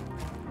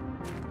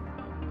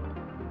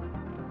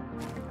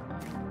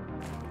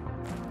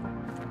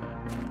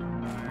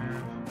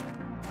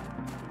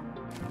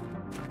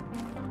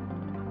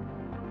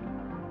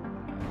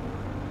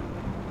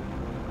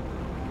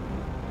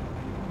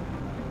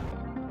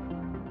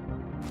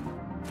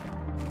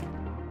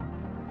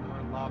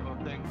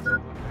 Things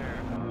over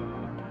there.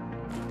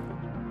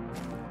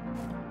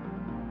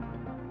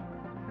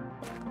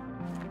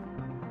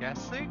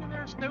 Guessing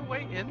there's no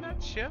way in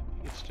that ship?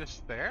 It's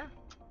just there?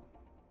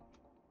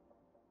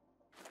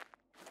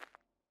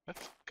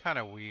 That's kind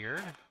of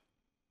weird.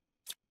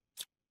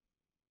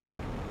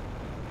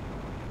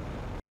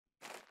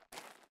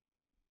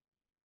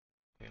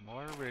 Okay,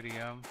 more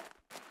iridium.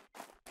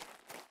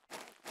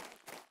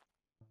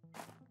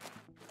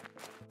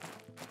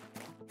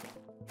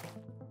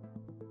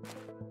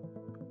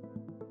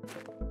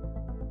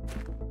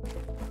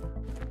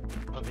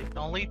 The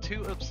only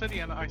two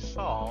obsidian I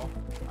saw,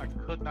 I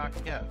could not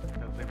get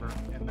because they were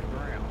in the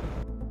ground.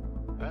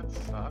 That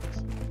sucks.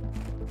 I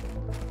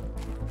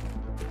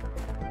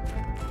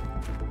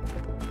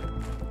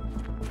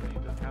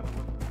need to kind of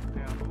look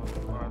down a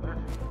little farther.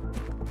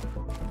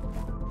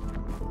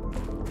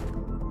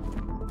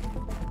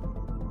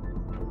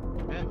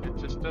 Man, it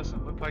just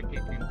doesn't look like you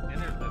can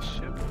enter this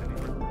ship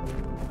anywhere.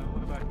 Oh,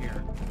 what about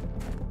here?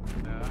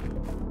 No.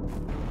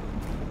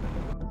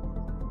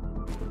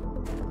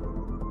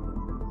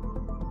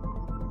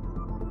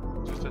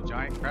 A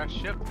giant crash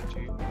ship that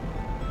you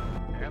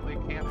apparently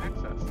can't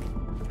access.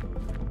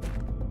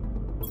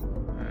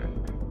 Alright.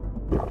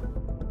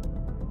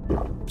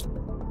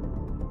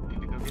 Need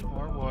to go get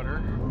more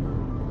water.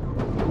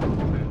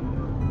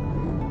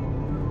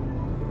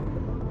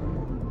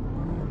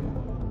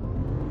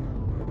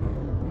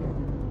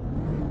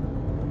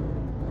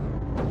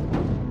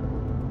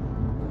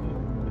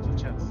 There's a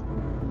chest.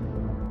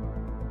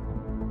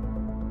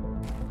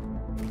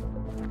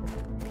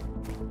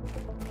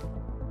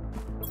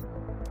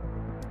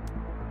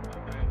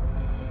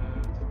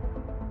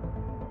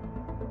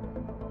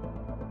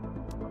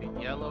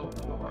 Yellow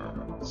ore,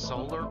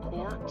 solar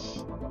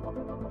quartz,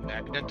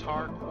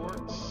 magnetar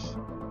quartz.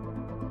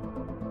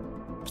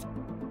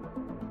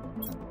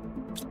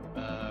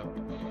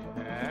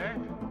 Okay.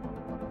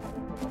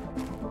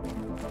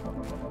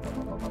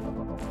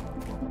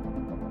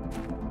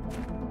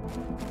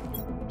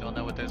 Don't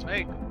know what those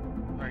make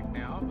right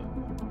now, but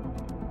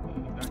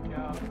back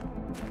out.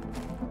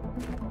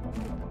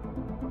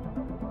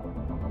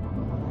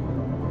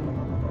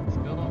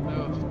 Still don't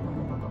know if...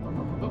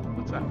 Oh,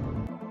 what's that?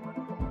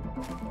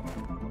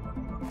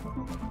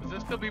 Is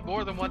this gonna be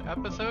more than one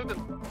episode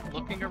of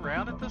looking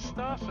around at this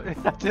stuff?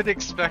 I didn't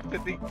expect to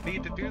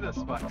need to do this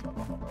much.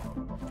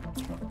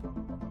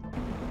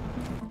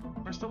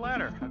 Where's the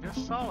ladder? I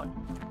just saw it.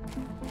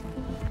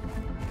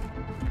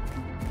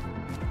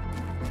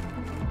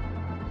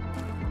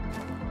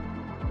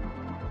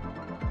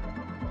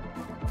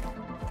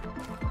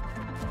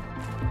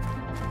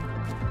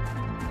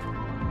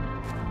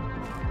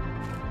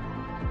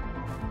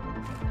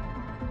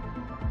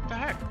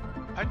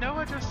 know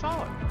I just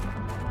saw it.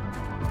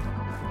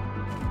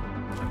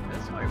 Went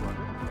this way, wasn't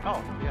it?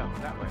 Oh, yeah,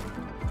 that way.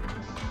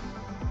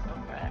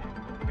 Okay,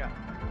 yeah.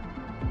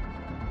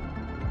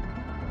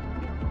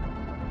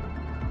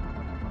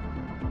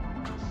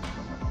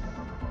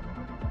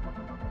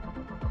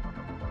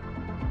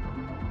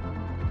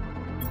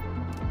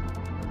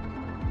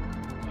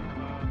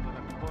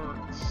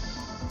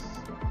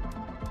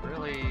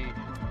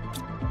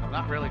 I'm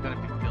not really going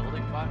to be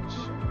building much.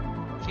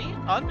 See,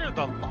 under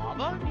the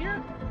lava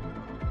here?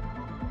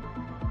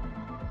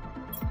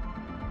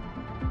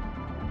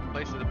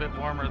 Place is a bit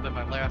warmer than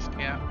my last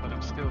camp, but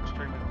I'm still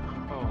extremely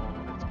cold.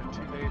 It's been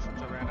 2 days since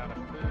I ran out of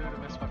food. I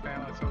miss my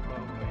family, so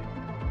lonely.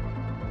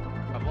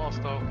 I've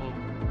lost all hope.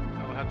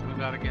 I will have to move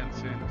out again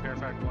soon.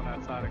 Terrified of going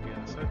outside again.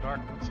 It's so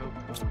dark and so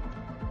cold.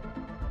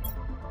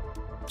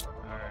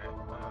 Alright,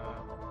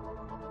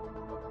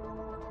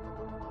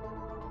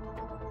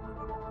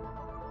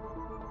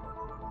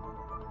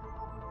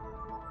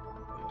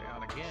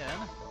 down again.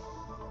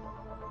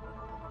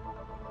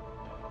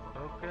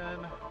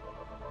 Broken.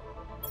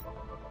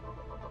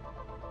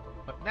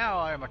 But now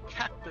I am a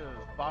captive,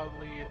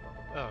 bodily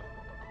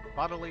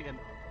and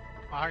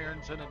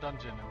irons in a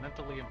dungeon, and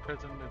mentally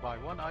imprisoned by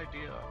one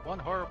idea, one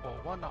horrible,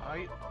 one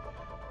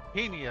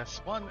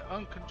heinous, one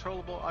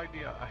uncontrollable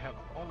idea. I have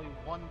only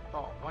one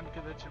thought, one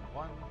conviction,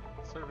 one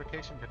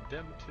certification,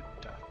 condemned to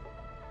death.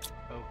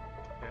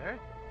 Okay.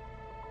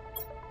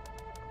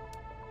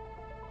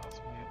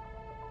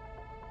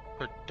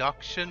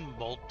 Production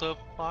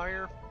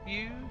multiplier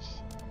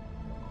fuse?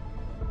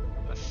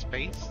 A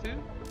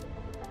spacesuit?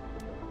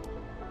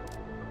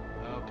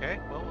 Okay,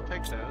 well, we'll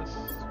take those.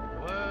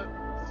 What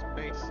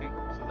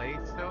spacesuits?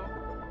 Lazo?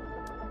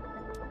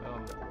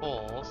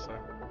 Full, so.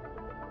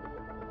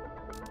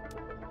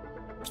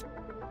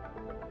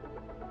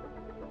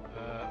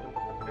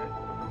 Okay.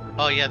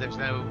 Oh yeah, there's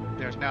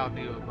now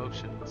new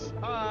emotions.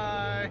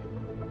 Hi!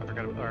 I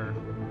forgot about our.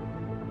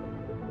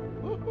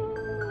 Woohoo!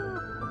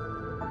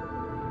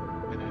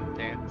 And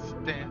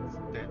then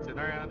dancing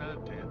around,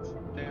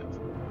 dance.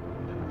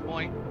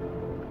 Point.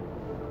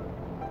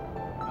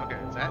 Okay,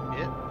 is that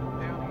it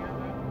down here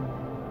then?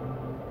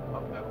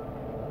 Oh no.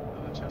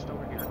 Another chest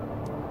over here.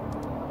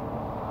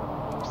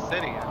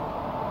 Obsidian.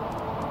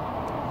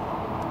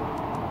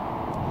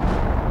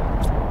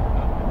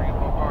 Oh, bring it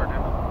more hard in.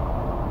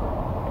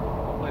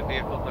 Hopefully the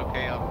vehicle's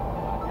okay up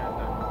here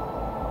then.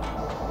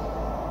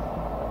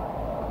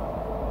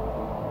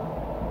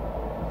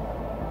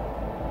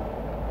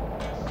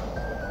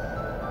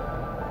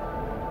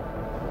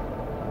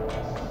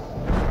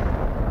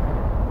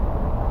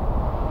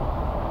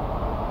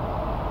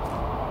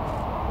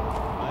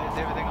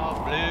 Everything all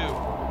blue.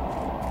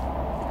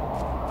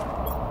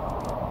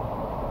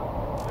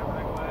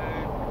 Everything away.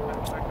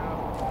 Back up.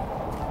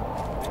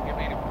 Didn't give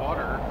me any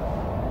water.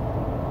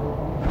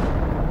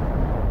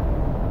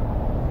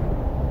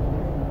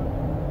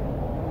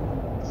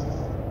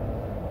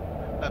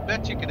 I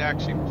bet you could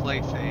actually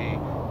place a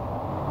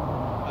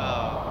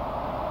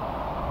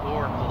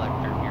ore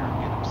collector here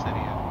in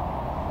Obsidian.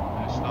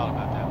 I just thought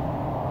about that.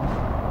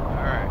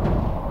 Alright.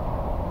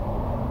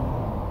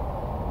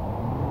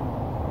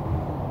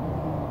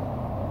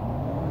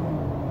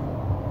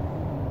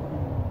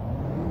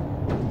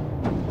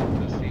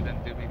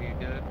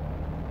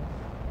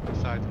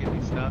 Get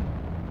me stuck.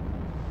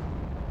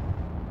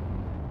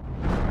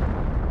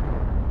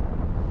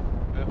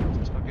 Yep,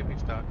 just don't get me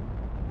stuck.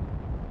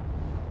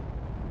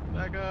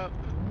 Back up.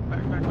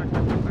 Back.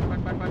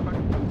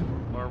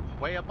 Or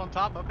way up on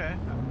top? Okay.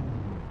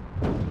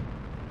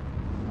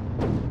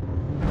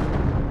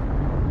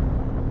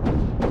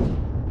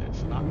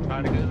 It's not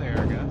trying to go there,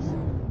 I guess.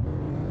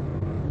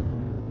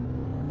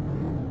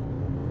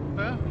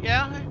 Well,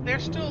 yeah,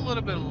 there's still a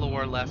little bit of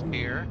lore left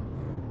here.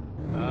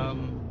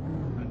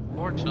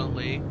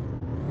 Unfortunately,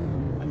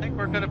 I think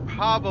we're gonna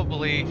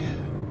probably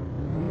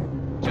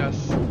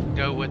just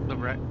go with the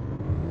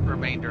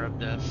remainder of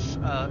this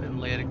and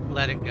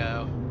let it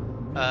go.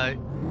 It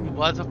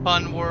was a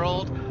fun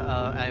world.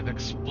 I've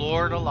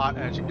explored a lot,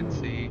 as you can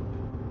see,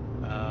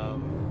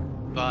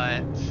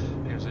 but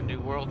there's a new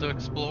world to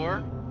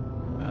explore.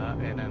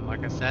 And then,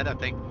 like I said, I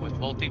think with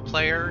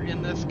multiplayer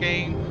in this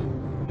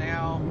game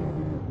now,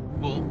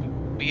 we'll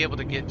be able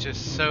to get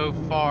just so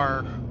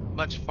far,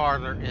 much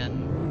farther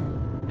in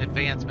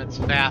advancements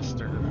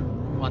faster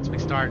once we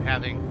start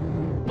having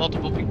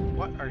multiple people.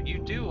 What are you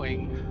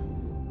doing?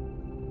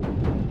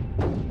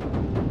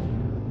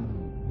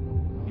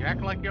 You're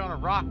acting like you're on a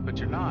rock, but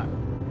you're not.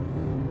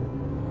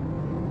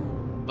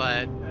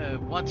 But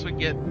once we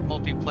get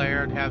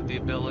multiplayer and have the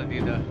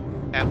ability to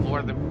have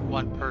more than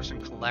one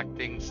person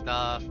collecting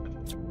stuff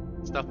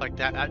like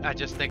that, I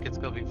just think it's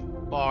going to be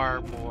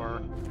far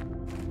more.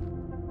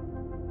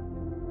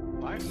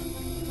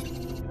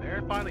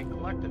 There, finally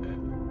collected it.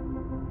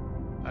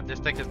 I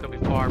just think it's going to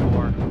be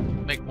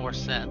make more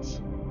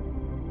sense.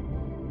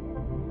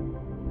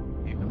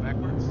 You go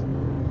backwards.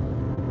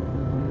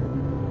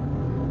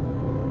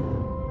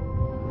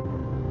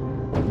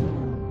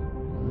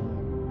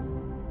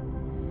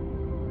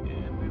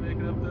 And we make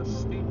it up this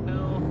steep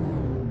hill.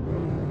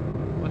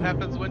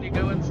 happens when you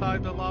go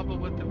inside the lava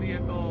with the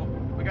vehicle.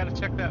 We gotta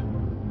check that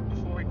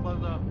before we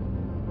close up.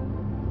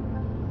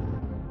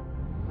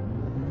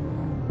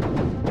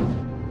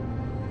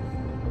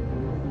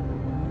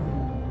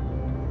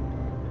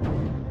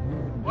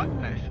 What?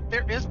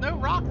 There is no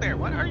rock there.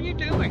 What are you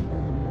doing?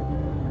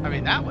 I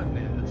mean, that one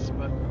is,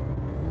 but...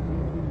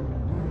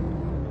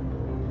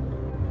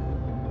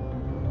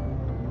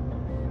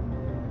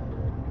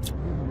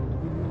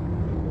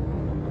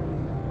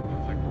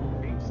 Looks like a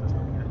cave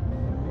system here.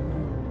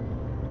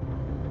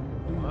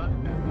 What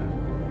am I...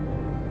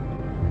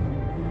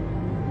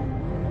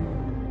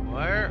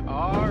 Where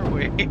are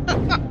we?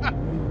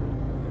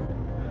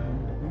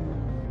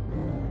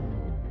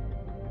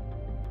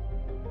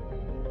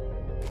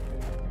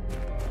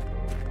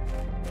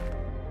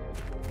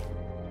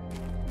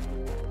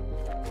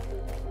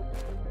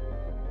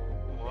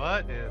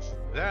 What is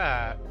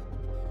that?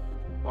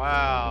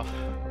 Wow.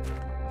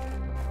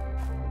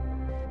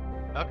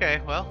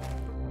 Okay, well,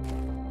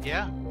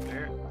 yeah,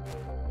 there.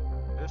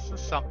 This is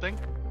something.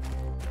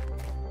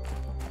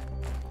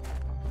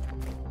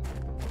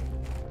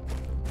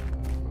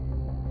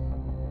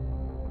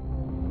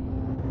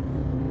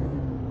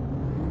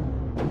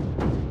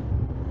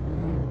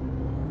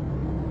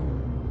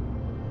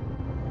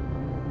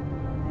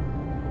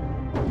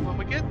 When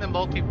we get in the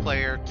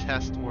multiplayer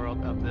test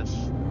world of this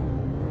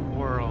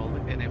world,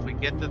 and if we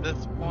get to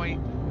this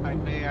point, I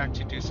may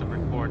actually do some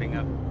recording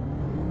of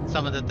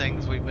some of the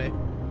things we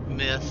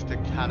missed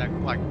and kind of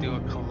like do a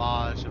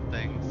collage of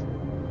things.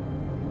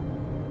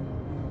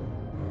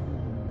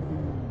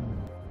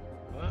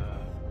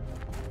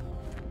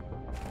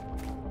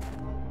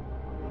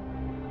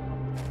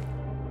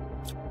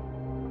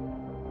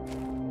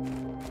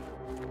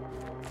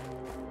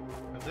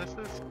 This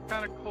is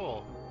kind of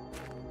cool.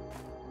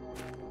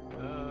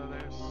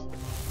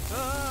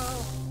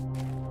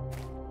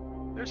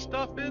 There's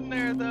stuff in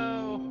there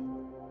though.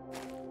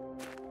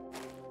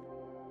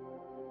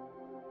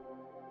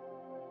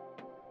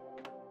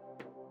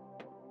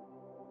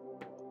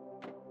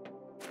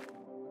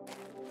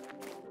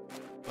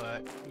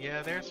 But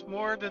yeah, there's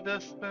more to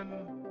this than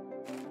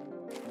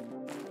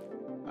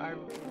I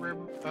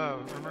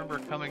remember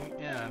coming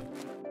in.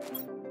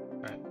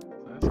 Alright, so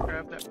let's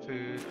grab that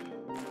food.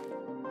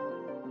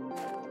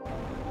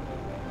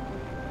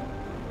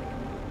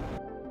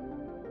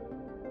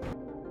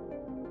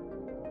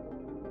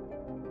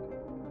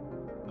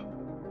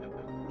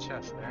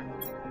 Chest there.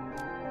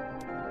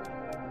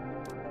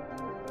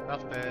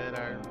 Stuff that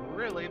I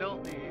really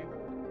don't need.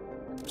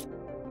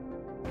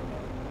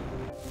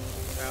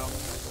 Ow.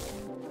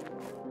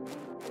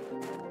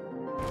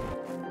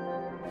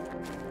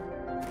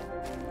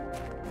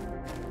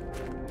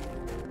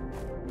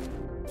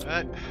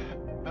 But,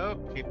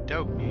 okie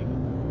dokie.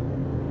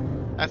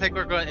 I think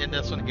we're going to end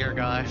this one here,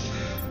 guys.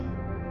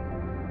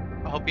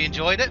 I hope you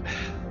enjoyed it.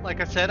 Like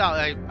I said,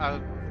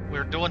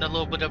 we're doing a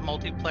little bit of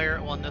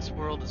multiplayer on this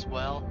world as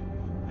well.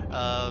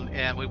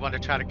 And we want to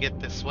try to get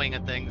the swing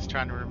of things,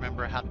 trying to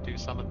remember how to do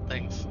some of the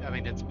things. I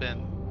mean, it's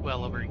been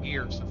well over a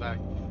year since I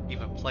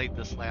even played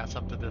this last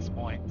up to this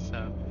point.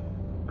 So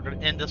we're going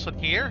to end this one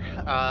here.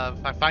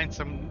 If I find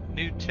some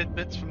new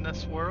tidbits from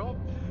this world,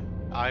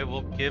 I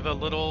will give a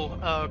little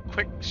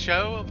quick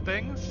show of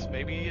things,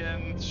 maybe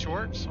in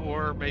shorts,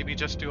 or maybe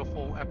just do a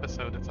full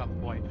episode at some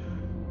point.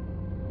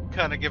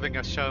 Kind of giving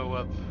a show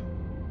of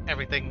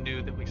everything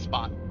new that we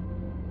spot.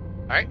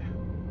 Alright,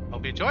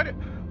 hope you enjoyed it.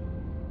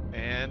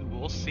 And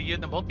we'll see you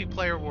in the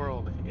multiplayer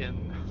world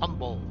in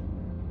Humble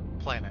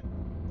Planet.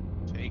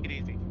 Take it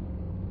easy.